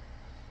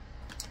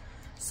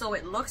 So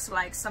it looks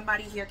like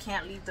somebody here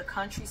can't leave the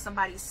country.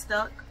 Somebody's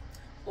stuck,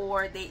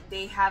 or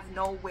they have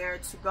nowhere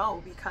to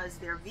go because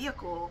their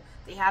vehicle,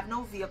 they have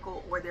no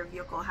vehicle, or their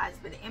vehicle has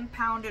been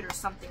impounded or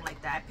something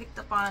like that. I picked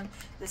up on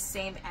the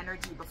same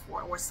energy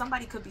before. Or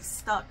somebody could be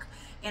stuck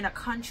in a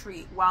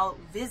country while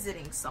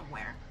visiting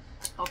somewhere.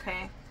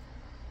 Okay,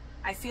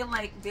 I feel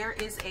like there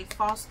is a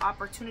false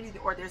opportunity,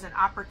 or there's an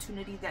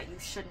opportunity that you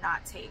should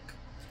not take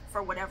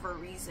for whatever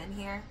reason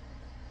here.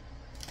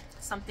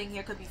 Something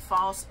here could be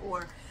false,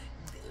 or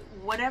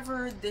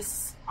whatever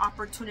this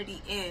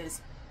opportunity is,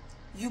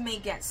 you may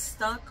get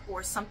stuck,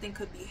 or something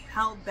could be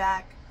held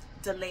back,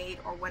 delayed,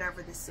 or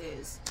whatever this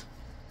is.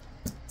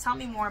 Tell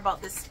me more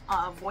about this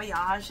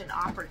voyage and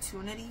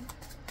opportunity.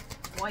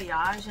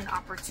 Voyage and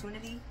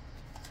opportunity.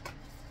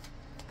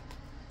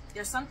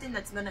 There's something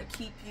that's going to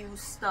keep you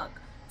stuck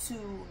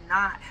to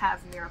not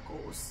have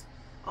miracles.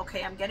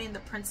 Okay, I'm getting the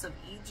Prince of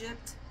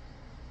Egypt.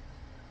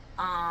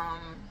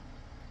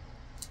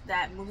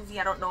 That movie,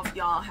 I don't know if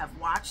y'all have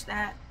watched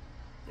that.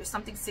 There's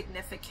something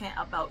significant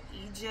about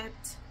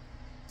Egypt.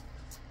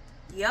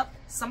 Yep,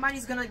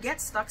 somebody's gonna get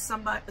stuck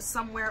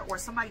somewhere, or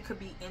somebody could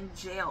be in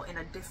jail in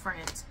a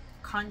different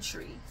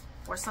country,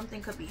 or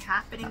something could be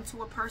happening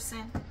to a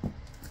person.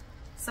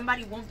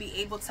 Somebody won't be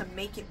able to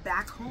make it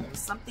back home.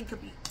 Something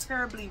could be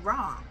terribly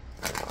wrong.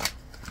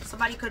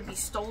 Somebody could be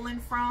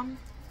stolen from,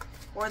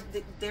 or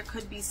there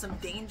could be some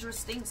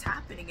dangerous things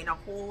happening in a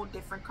whole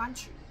different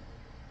country.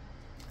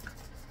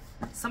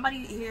 Somebody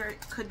here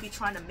could be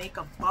trying to make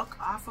a buck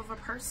off of a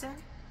person,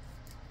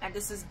 and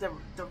this is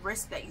the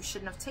risk that you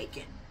shouldn't have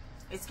taken.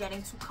 It's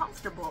getting too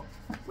comfortable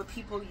with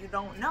people you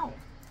don't know.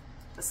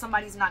 But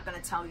somebody's not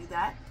going to tell you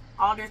that.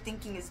 All they're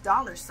thinking is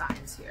dollar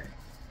signs here.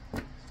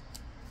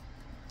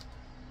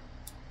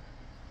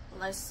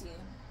 Let's see.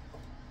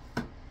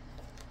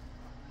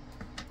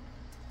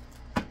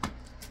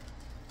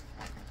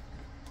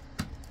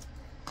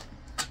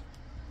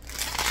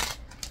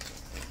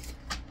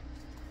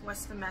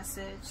 What's the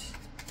message?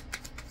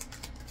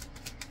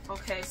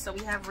 Okay, so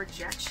we have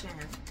rejection.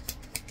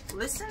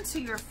 Listen to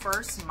your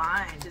first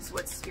mind is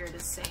what Spirit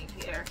is saying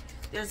here.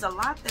 There's a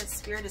lot that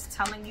Spirit is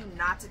telling you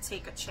not to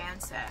take a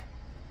chance at.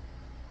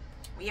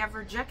 We have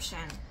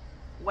rejection.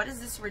 What is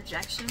this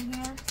rejection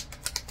here?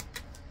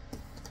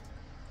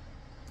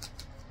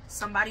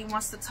 Somebody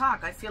wants to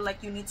talk. I feel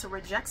like you need to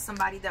reject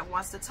somebody that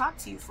wants to talk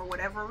to you for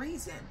whatever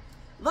reason.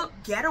 Look,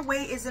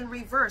 getaway is in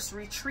reverse.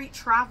 Retreat,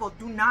 travel.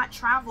 Do not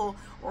travel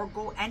or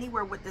go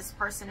anywhere with this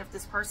person if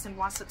this person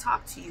wants to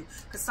talk to you,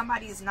 because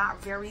somebody is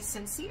not very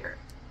sincere.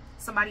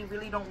 Somebody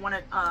really don't want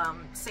to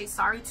say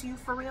sorry to you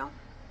for real.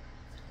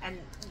 And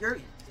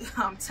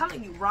I'm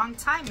telling you, wrong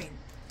timing.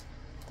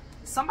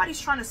 Somebody's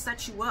trying to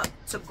set you up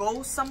to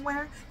go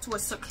somewhere, to a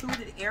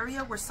secluded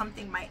area where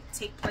something might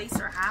take place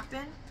or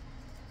happen.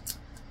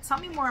 Tell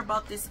me more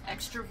about this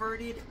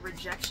extroverted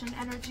rejection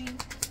energy.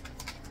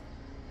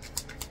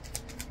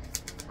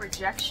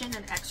 Rejection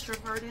and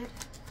extroverted.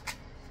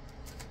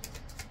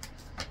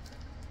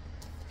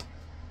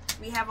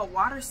 We have a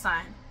water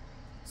sign.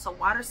 So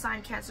water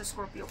sign, Cancer,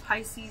 Scorpio,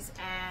 Pisces,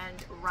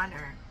 and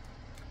runner.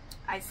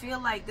 I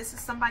feel like this is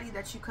somebody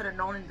that you could have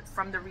known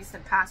from the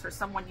recent past, or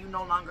someone you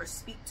no longer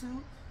speak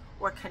to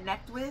or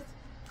connect with.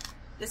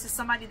 This is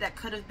somebody that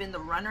could have been the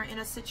runner in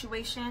a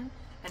situation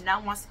and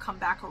now wants to come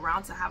back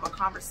around to have a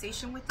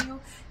conversation with you.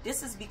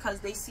 This is because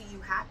they see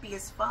you happy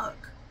as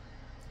fuck.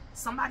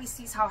 Somebody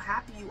sees how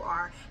happy you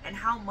are and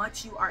how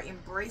much you are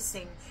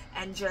embracing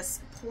and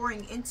just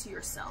pouring into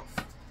yourself.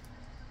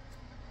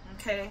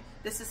 Okay?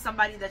 This is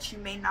somebody that you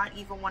may not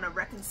even want to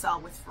reconcile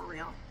with for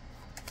real.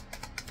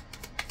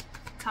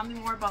 Tell me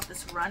more about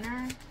this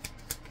runner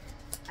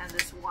and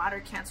this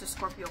water, Cancer,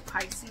 Scorpio,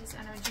 Pisces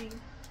energy.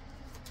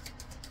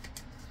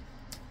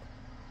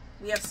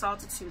 We have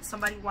solitude.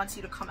 Somebody wants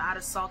you to come out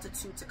of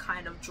solitude to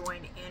kind of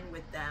join in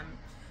with them.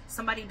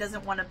 Somebody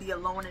doesn't want to be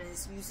alone and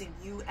is using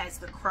you as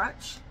the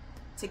crutch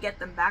to get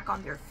them back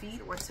on their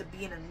feet or to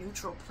be in a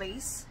neutral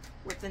place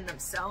within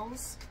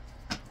themselves.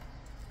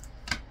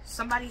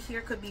 Somebody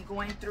here could be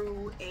going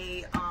through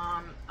a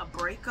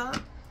breakup,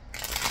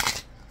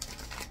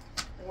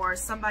 or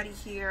somebody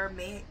here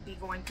may be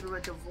going through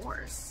a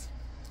divorce.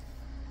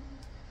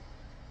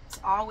 It's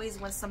always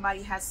when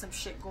somebody has some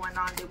shit going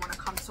on, they want to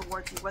come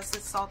towards you. What's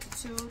this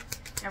solitude?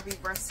 In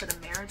reverse to the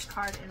marriage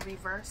card in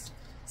reverse.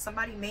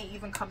 Somebody may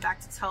even come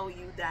back to tell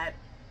you that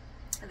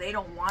they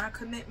don't want a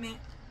commitment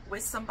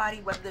with somebody,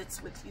 whether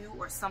it's with you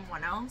or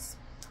someone else.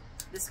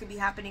 This could be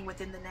happening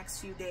within the next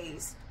few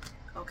days.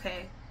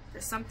 Okay?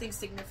 There's something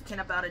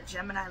significant about a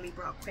Gemini,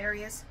 Libra,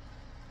 Aquarius.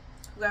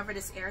 Whoever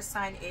this air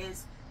sign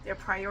is, their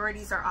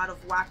priorities are out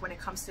of whack when it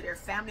comes to their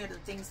family, or the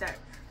things that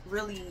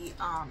really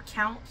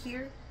count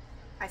here.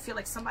 I feel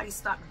like somebody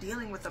stopped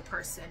dealing with a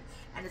person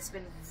and it's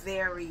been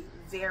very,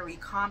 very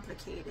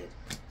complicated.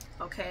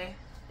 Okay?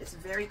 It's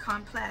very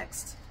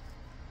complex.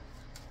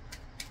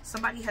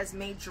 Somebody has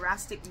made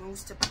drastic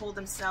moves to pull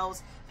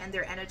themselves and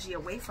their energy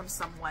away from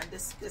someone.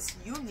 This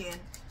union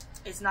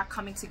is not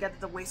coming together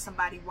the way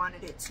somebody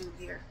wanted it to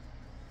here.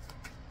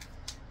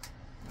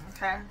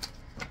 Okay?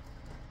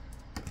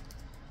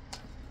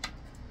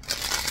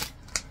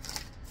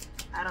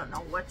 I don't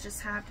know what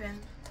just happened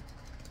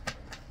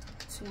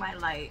to my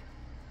light.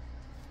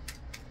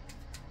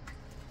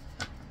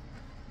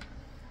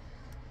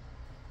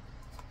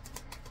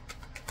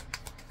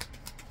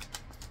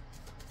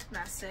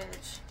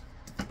 Message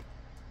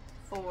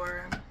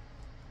for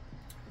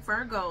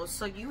Virgo.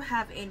 So you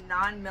have a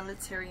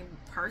non-military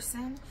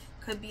person,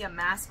 could be a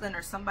masculine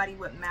or somebody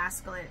with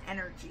masculine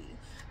energy.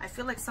 I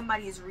feel like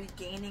somebody is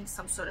regaining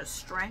some sort of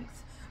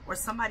strength, or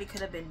somebody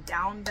could have been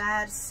down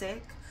bad,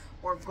 sick,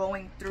 or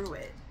going through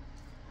it.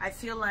 I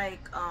feel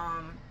like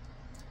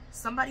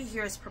somebody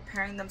here is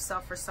preparing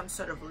themselves for some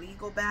sort of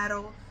legal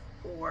battle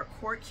or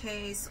court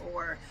case,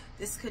 or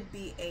this could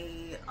be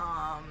a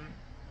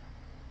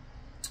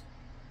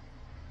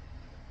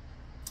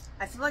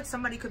I feel like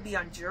somebody could be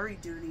on jury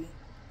duty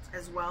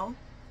as well,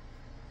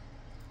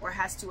 or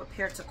has to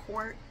appear to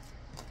court.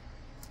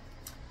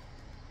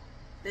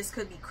 This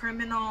could be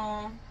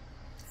criminal,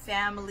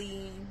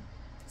 family,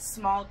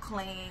 small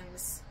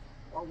claims,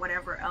 or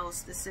whatever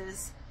else this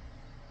is.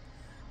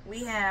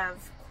 We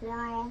have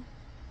quarrel,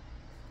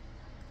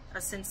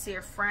 a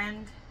sincere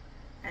friend,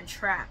 and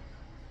trap.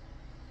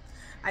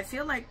 I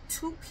feel like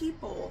two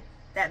people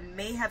that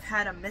may have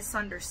had a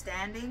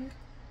misunderstanding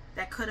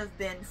that could have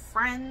been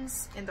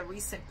friends in the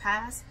recent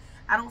past.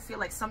 I don't feel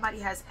like somebody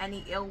has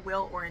any ill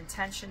will or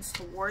intentions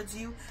towards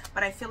you,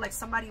 but I feel like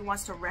somebody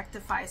wants to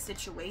rectify a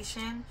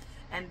situation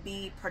and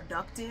be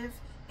productive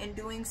in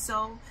doing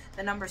so.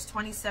 The numbers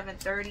 27,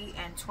 30,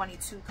 and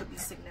 22 could be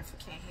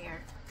significant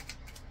here.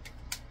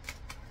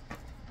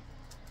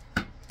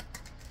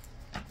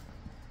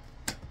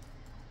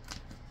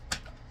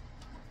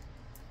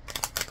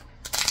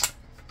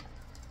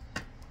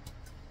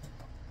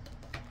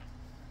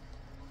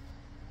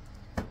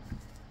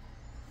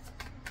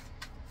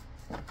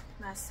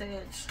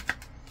 Message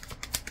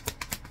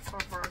for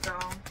Virgo.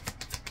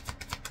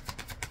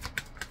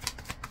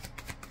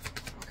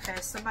 Okay,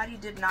 somebody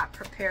did not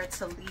prepare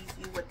to leave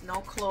you with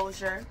no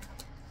closure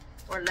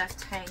or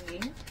left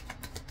hanging.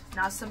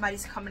 Now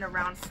somebody's coming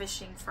around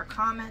fishing for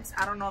comments.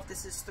 I don't know if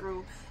this is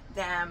through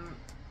them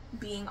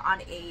being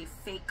on a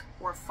fake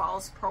or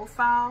false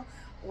profile,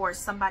 or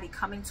somebody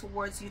coming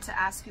towards you to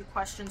ask you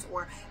questions,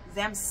 or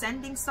them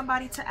sending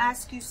somebody to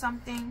ask you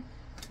something.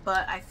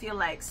 But I feel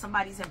like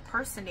somebody's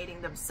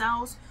impersonating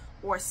themselves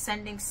or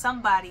sending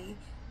somebody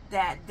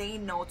that they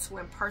know to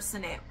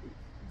impersonate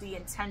the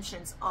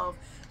intentions of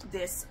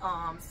this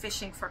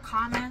fishing for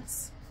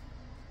comments.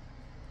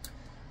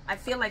 I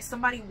feel like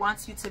somebody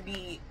wants you to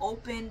be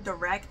open,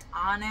 direct,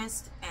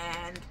 honest,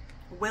 and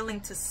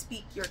willing to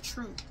speak your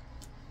truth.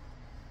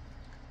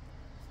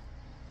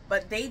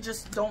 But they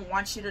just don't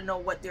want you to know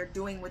what they're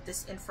doing with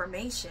this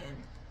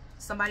information.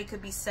 Somebody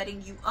could be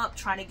setting you up,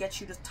 trying to get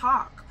you to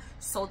talk,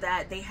 so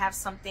that they have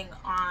something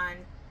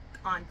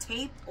on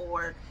tape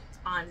or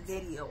on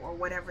video or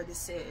whatever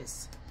this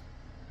is.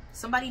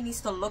 Somebody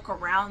needs to look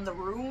around the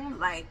room,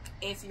 like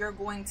if you're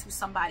going to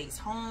somebody's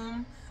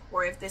home,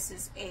 or if this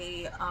is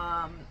a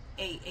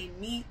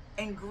meet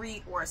and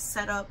greet or a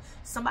setup.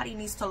 Somebody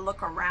needs to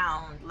look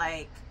around,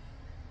 like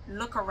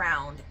look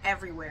around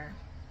everywhere.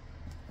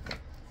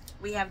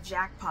 We have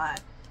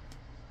jackpot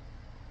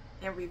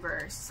in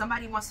reverse.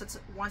 Somebody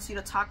wants you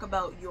to talk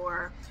about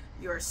your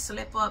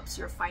slip-ups,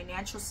 your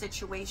financial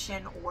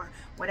situation, or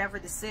whatever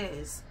this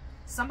is.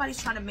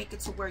 Somebody's trying to make it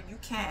to where you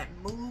can't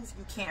move,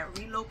 you can't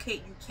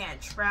relocate, you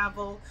can't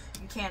travel,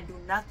 you can't do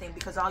nothing,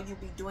 because all you'll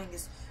be doing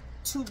is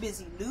too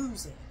busy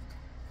losing.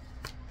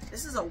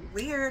 This is a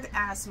weird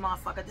ass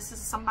motherfucker. This is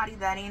somebody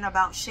that ain't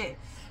about shit.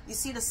 You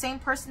see, the same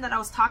person that I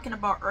was talking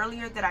about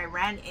earlier that I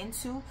ran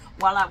into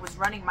while I was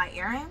running my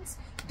errands,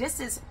 this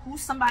is who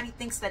somebody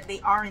thinks that they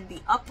are in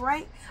the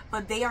upright,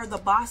 but they are the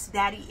boss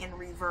daddy in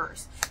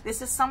reverse.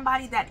 This is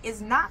somebody that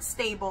is not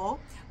stable,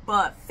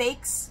 but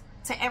fakes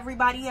to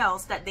everybody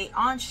else that they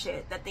on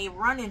shit, that they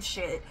running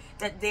shit,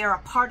 that they're a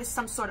part of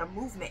some sort of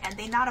movement, and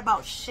they not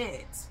about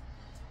shit.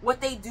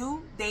 What they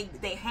do,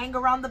 they hang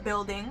around the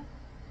building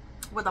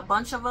with a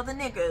bunch of other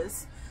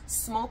niggas,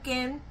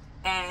 smoking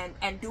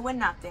and doing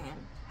nothing,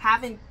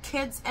 having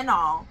kids and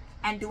all,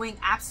 and doing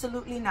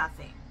absolutely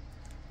nothing.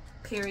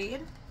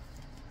 Period.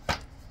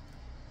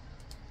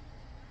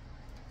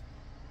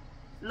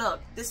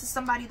 Look, this is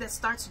somebody that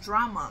starts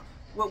drama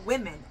with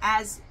women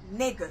as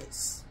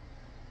niggas,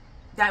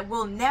 that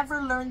will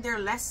never learn their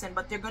lesson,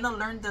 but they're going to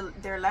learn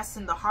their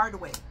lesson the hard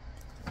way.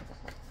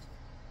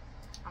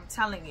 I'm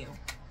telling you.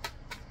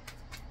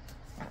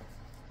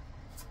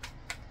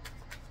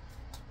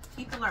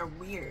 People are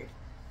weird.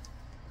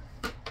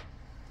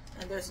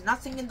 And there's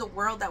nothing in the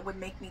world that would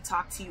make me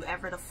talk to you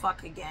ever the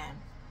fuck again.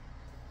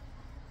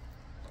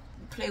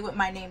 You play with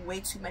my name way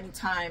too many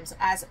times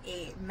as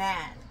a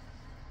man.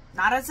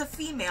 Not as a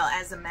female,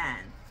 as a man.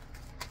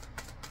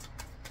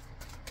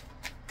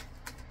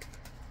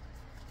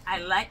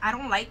 I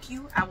don't like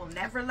you. I will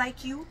never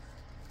like you.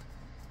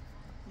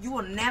 You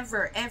will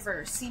never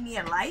ever see me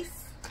in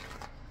life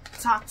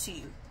talk to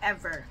you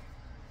ever.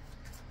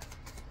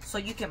 So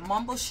you can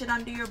mumble shit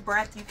under your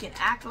breath. You can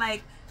act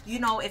like, you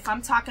know, if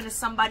I'm talking to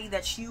somebody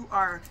that you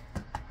are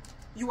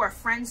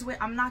friends with,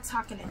 I'm not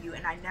talking to you,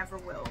 and I never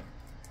will.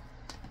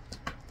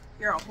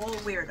 You're a whole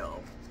weirdo.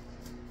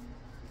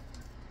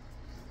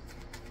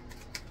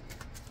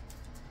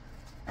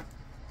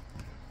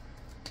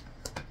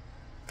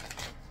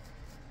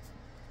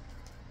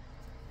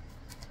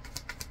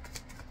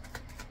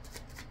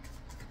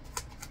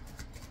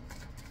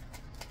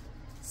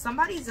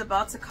 Somebody's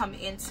about to come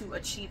into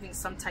achieving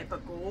some type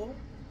of goal,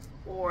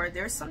 or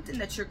there's something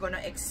that you're going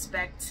to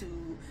expect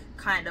to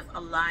kind of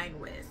align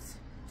with.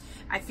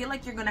 I feel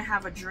like you're going to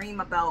have a dream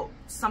about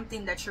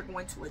something that you're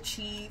going to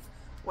achieve,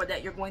 or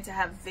that you're going to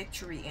have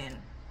victory in.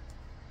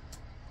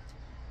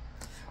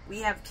 We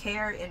have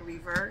care in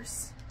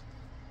reverse.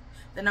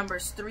 The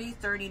numbers 3,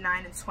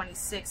 39, and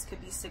 26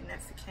 could be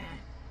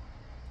significant.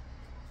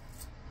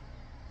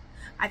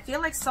 I feel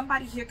like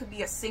somebody here could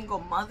be a single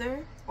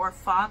mother or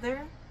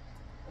father,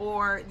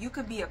 or you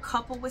could be a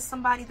couple with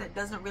somebody that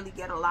doesn't really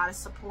get a lot of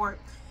support.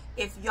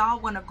 If y'all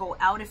want to go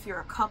out, if you're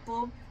a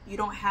couple, you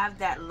don't have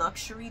that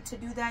luxury to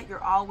do that.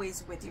 You're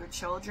always with your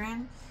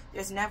children.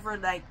 There's never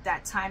like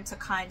that time to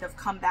kind of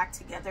come back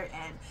together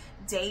and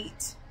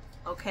date,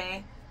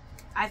 okay?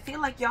 I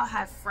feel like y'all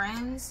have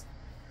friends,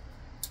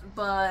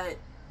 but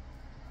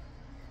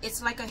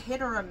it's like a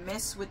hit or a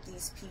miss with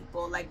these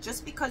people. Like,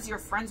 just because you're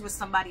friends with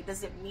somebody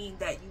doesn't mean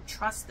that you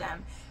trust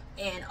them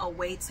in a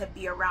way to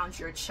be around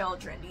your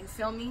children. Do you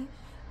feel me?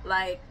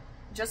 Like,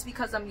 Just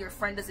because I'm your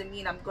friend doesn't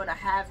mean I'm gonna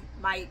have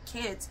my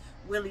kids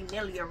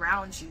willy-nilly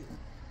around you.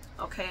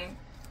 Okay?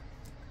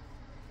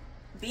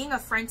 Being a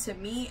friend to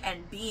me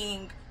and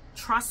being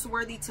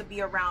trustworthy to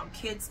be around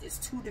kids is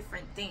two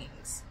different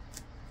things.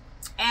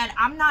 And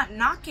I'm not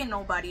knocking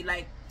nobody.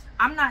 Like,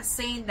 I'm not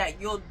saying that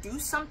you'll do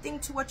something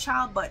to a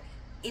child, but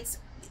it's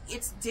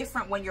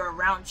different when you're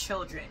around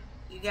children.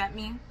 You get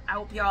me? I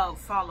hope y'all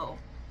follow.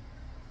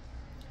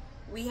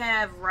 We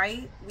have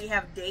we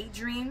have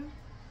daydream,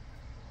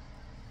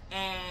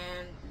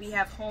 and we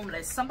have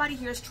homeless. Somebody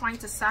here is trying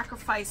to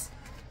sacrifice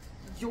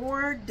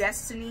your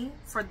destiny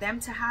for them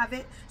to have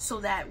it, so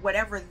that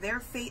whatever their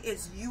fate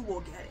is, you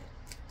will get it.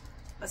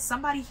 But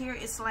somebody here,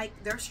 it's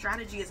like their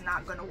strategy is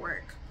not going to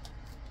work.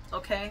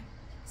 Okay?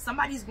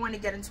 Somebody's going to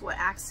get into an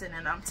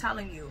accident. I'm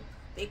telling you,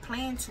 they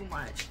playing too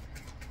much.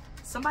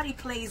 Somebody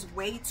plays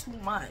way too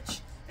much,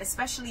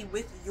 especially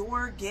with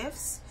your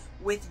gifts,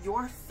 with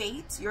your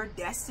fate, your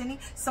destiny.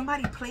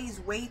 Somebody plays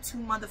way too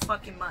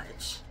motherfucking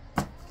much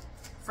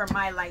for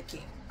my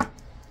liking.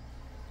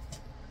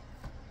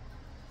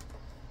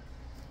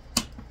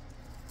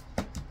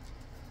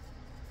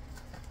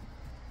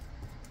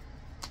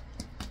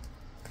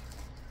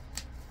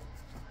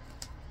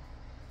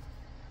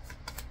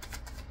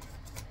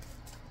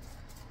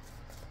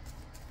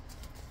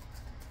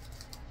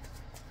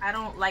 I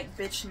don't like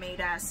bitch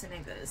made ass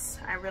niggas.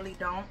 I really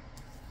don't.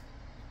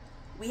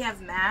 We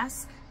have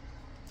mask.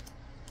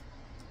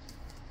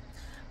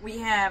 We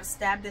have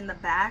stabbed in the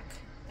back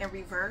in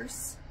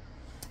reverse.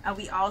 And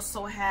we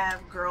also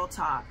have girl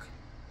talk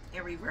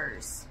in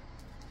reverse.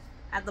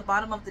 At the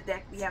bottom of the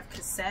deck, we have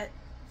cassette.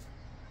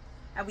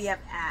 And we have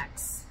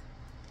axe.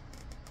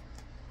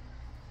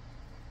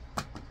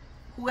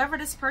 Whoever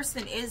this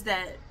person is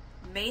that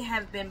may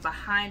have been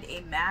behind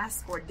a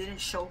mask or didn't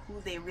show who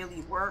they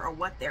really were, or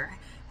what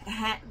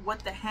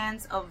the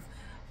hands of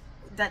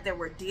that they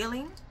were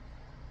dealing.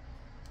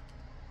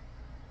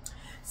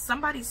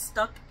 Somebody's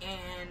stuck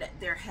in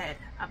their head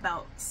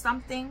about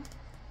something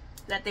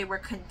that they were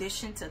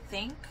conditioned to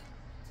think,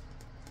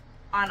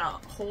 on a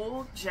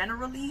whole,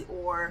 generally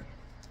or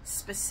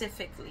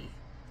specifically.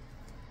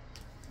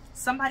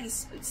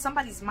 Somebody's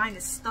mind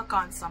is stuck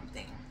on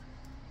something,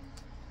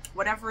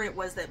 whatever it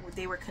was that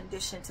they were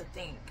conditioned to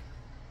think.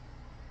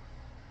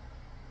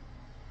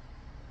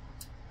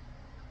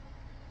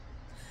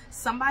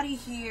 Somebody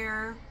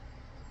here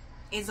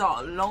is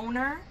a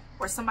loner,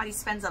 or somebody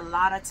spends a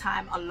lot of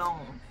time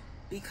alone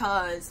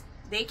because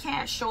they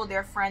can't show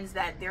their friends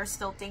that they're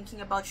still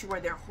thinking about you, or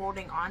they're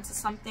holding on to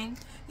something.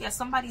 Yeah,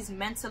 somebody's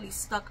mentally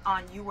stuck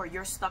on you, or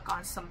you're stuck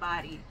on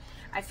somebody.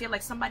 I feel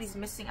like somebody's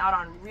missing out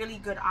on really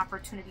good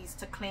opportunities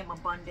to claim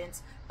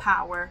abundance,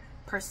 power,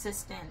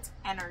 persistent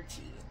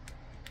energy.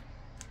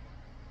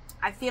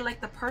 I feel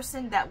like the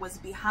person that was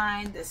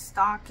behind the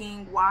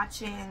stalking,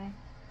 watching,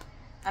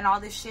 and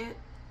all this shit,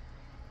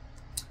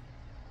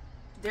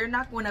 they're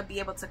not going to be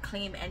able to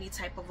claim any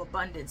type of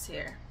abundance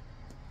here.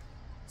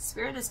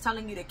 Spirit is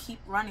telling you to keep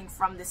running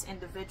from this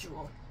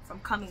individual, from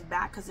coming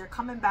back, because they're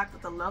coming back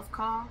with a love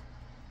call.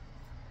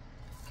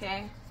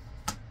 Okay?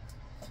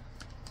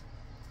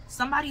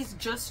 Somebody's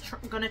just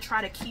going to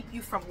try to keep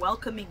you from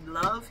welcoming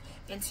love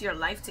into your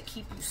life, to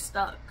keep you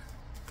stuck.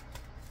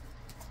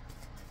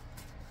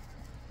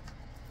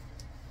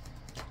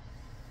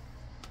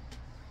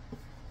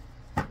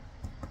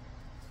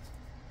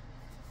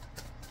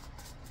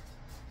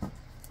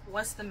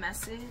 What's the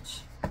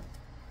message?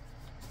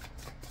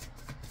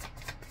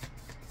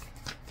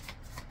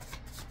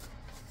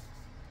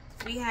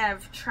 We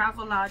have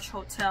Travelodge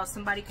Hotel.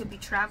 Somebody could be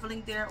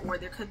traveling there, or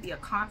there could be a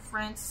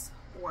conference,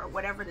 or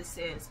whatever this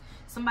is.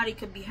 Somebody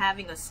could be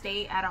having a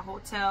stay at a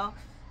hotel.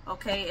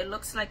 Okay, it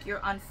looks like you're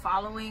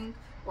unfollowing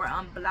or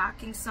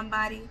unblocking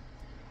somebody,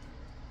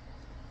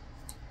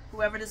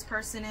 whoever this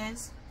person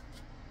is.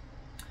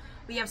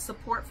 We have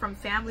support from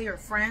family or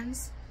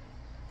friends.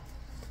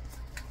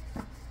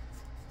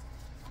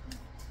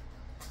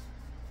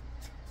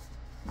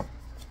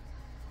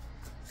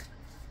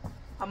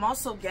 I'm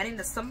also getting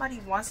that somebody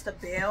wants to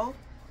bail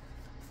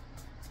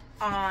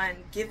on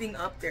giving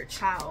up their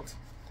child,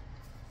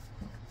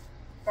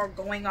 or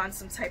going on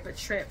some type of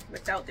trip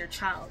without their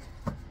child.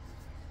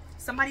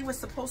 Somebody was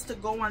supposed to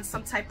go on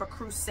some type of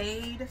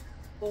crusade,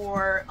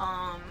 or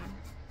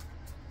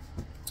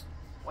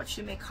what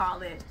you may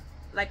call it,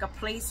 like a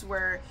place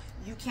where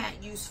you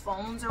can't use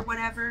phones or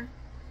whatever.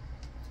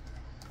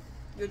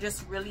 You're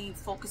just really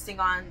focusing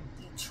on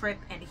the trip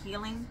and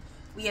healing.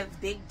 We have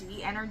Big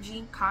D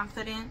energy,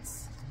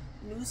 confidence.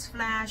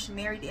 Newsflash,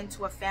 married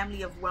into a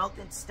family of wealth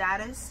and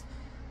status.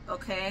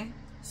 Okay,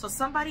 so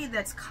somebody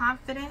that's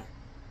confident.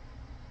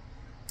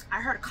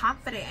 I heard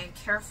confident and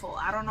careful.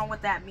 I don't know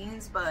what that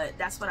means, but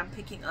that's what I'm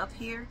picking up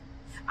here.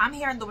 I'm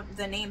hearing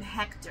the name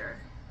Hector,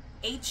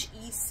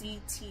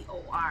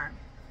 H-E-C-T-O-R.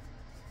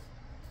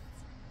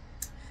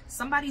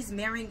 Somebody's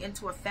marrying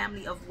into a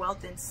family of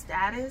wealth and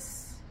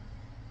status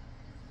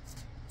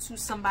to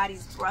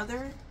somebody's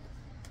brother.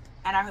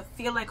 And I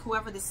feel like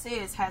whoever this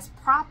is has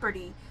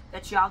property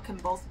that y'all can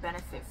both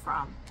benefit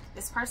from.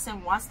 This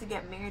person wants to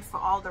get married for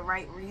all the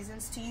right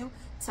reasons to you,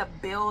 to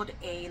build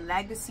a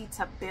legacy,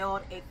 to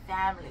build a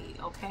family,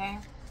 okay?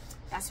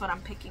 That's what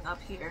I'm picking up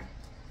here.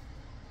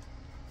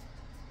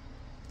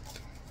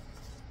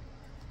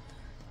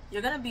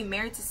 You're going to be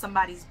married to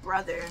somebody's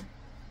brother.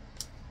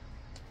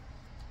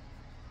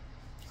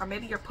 Or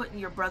maybe you're putting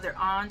your brother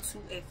on to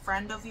a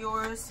friend of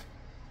yours.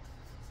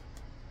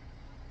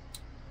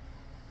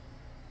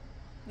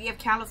 We have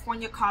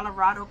California,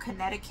 Colorado,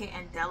 Connecticut,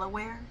 and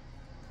Delaware.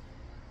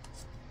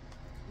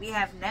 We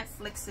have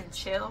Netflix and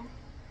chill.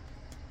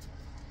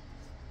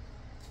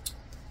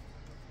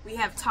 We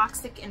have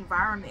toxic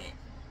environment.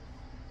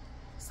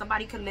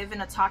 Somebody could live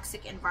in a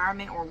toxic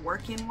environment or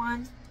work in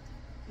one.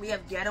 We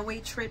have getaway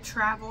trip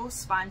travel,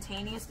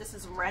 spontaneous. This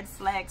is red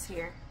flags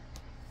here.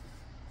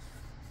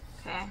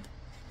 Okay.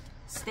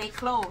 Stay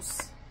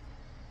close.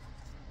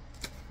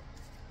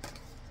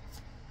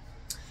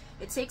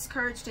 It takes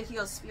courage to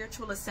heal.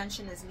 Spiritual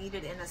ascension is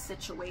needed in a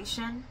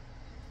situation.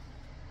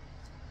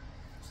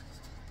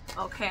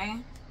 Okay.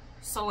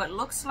 So it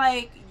looks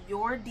like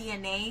your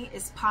DNA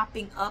is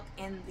popping up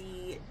in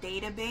the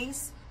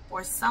database,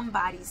 or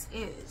somebody's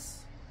is.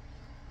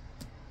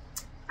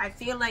 I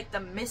feel like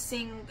the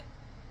missing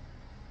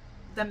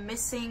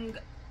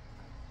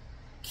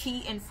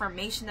key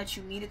information that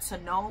you needed to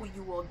know,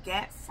 you will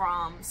get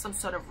from some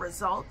sort of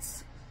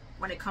results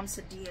when it comes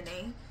to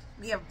DNA.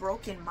 We have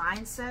broken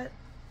mindset.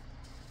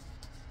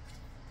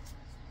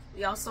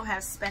 We also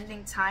have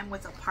spending time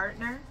with a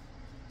partner.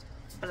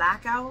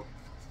 Blackout.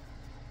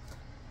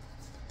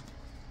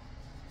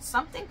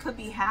 Something could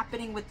be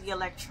happening with the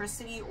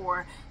electricity,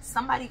 or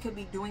somebody could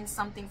be doing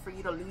something for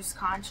you to lose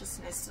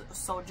consciousness,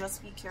 so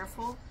just be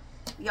careful.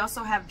 We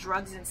also have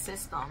drugs in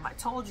system. I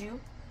told you,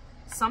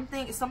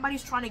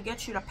 somebody's trying to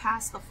get you to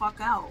pass the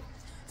fuck out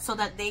so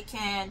that they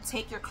can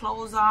take your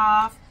clothes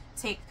off,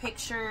 take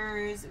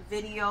pictures,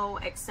 video,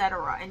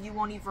 etc., and you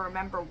won't even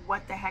remember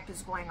what the heck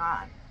is going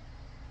on.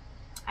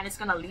 And it's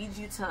going to lead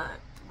you to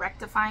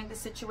rectifying the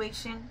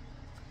situation.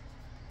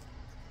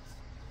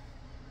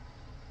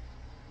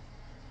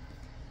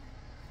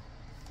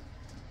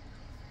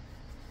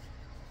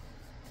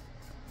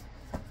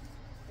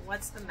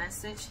 What's the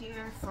message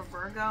here for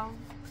Virgo?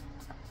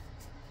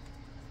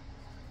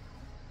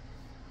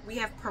 We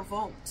have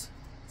provoked.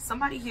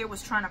 Somebody here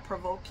was trying to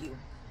provoke you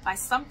by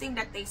something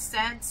that they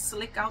said,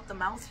 slick out the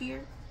mouth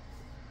here.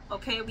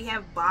 Okay, we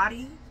have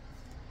body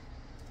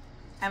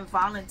and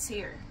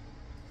volunteer.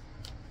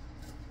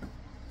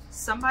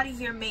 Somebody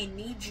here may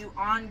need you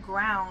on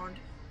ground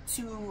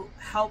to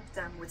help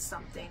them with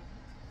something.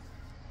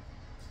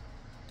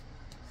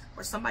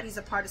 Or somebody's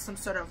a part of some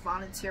sort of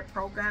volunteer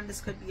program. This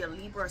could be a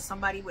Libra or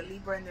somebody with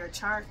Libra in their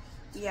chart.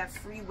 We have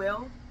free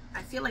will.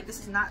 I feel like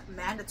this is not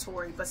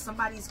mandatory, but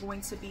somebody's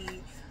going to be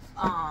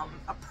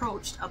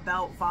approached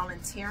about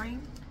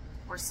volunteering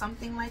or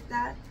something like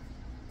that.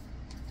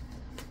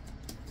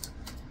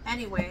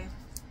 Anyway,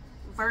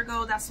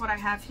 Virgo, that's what I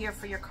have here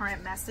for your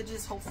current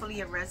messages.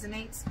 Hopefully it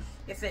resonates.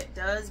 If it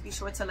does, be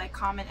sure to like,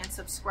 comment, and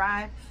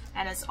subscribe.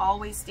 And as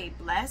always, stay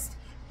blessed.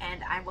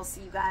 And I will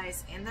see you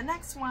guys in the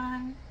next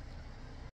one.